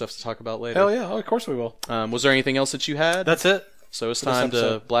soccer stuff to talk about later. Hell yeah! Oh, of course we will. Was there anything else that you had? That's it. So it's time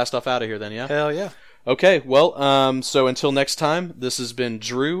to blast off out of here then, yeah? Hell yeah. Okay, well, so until next time, this has been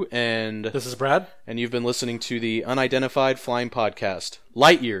Drew and... This is Brad. And you've been listening to the Unidentified Flying Podcast.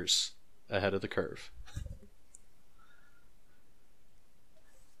 Light years ahead of the curve.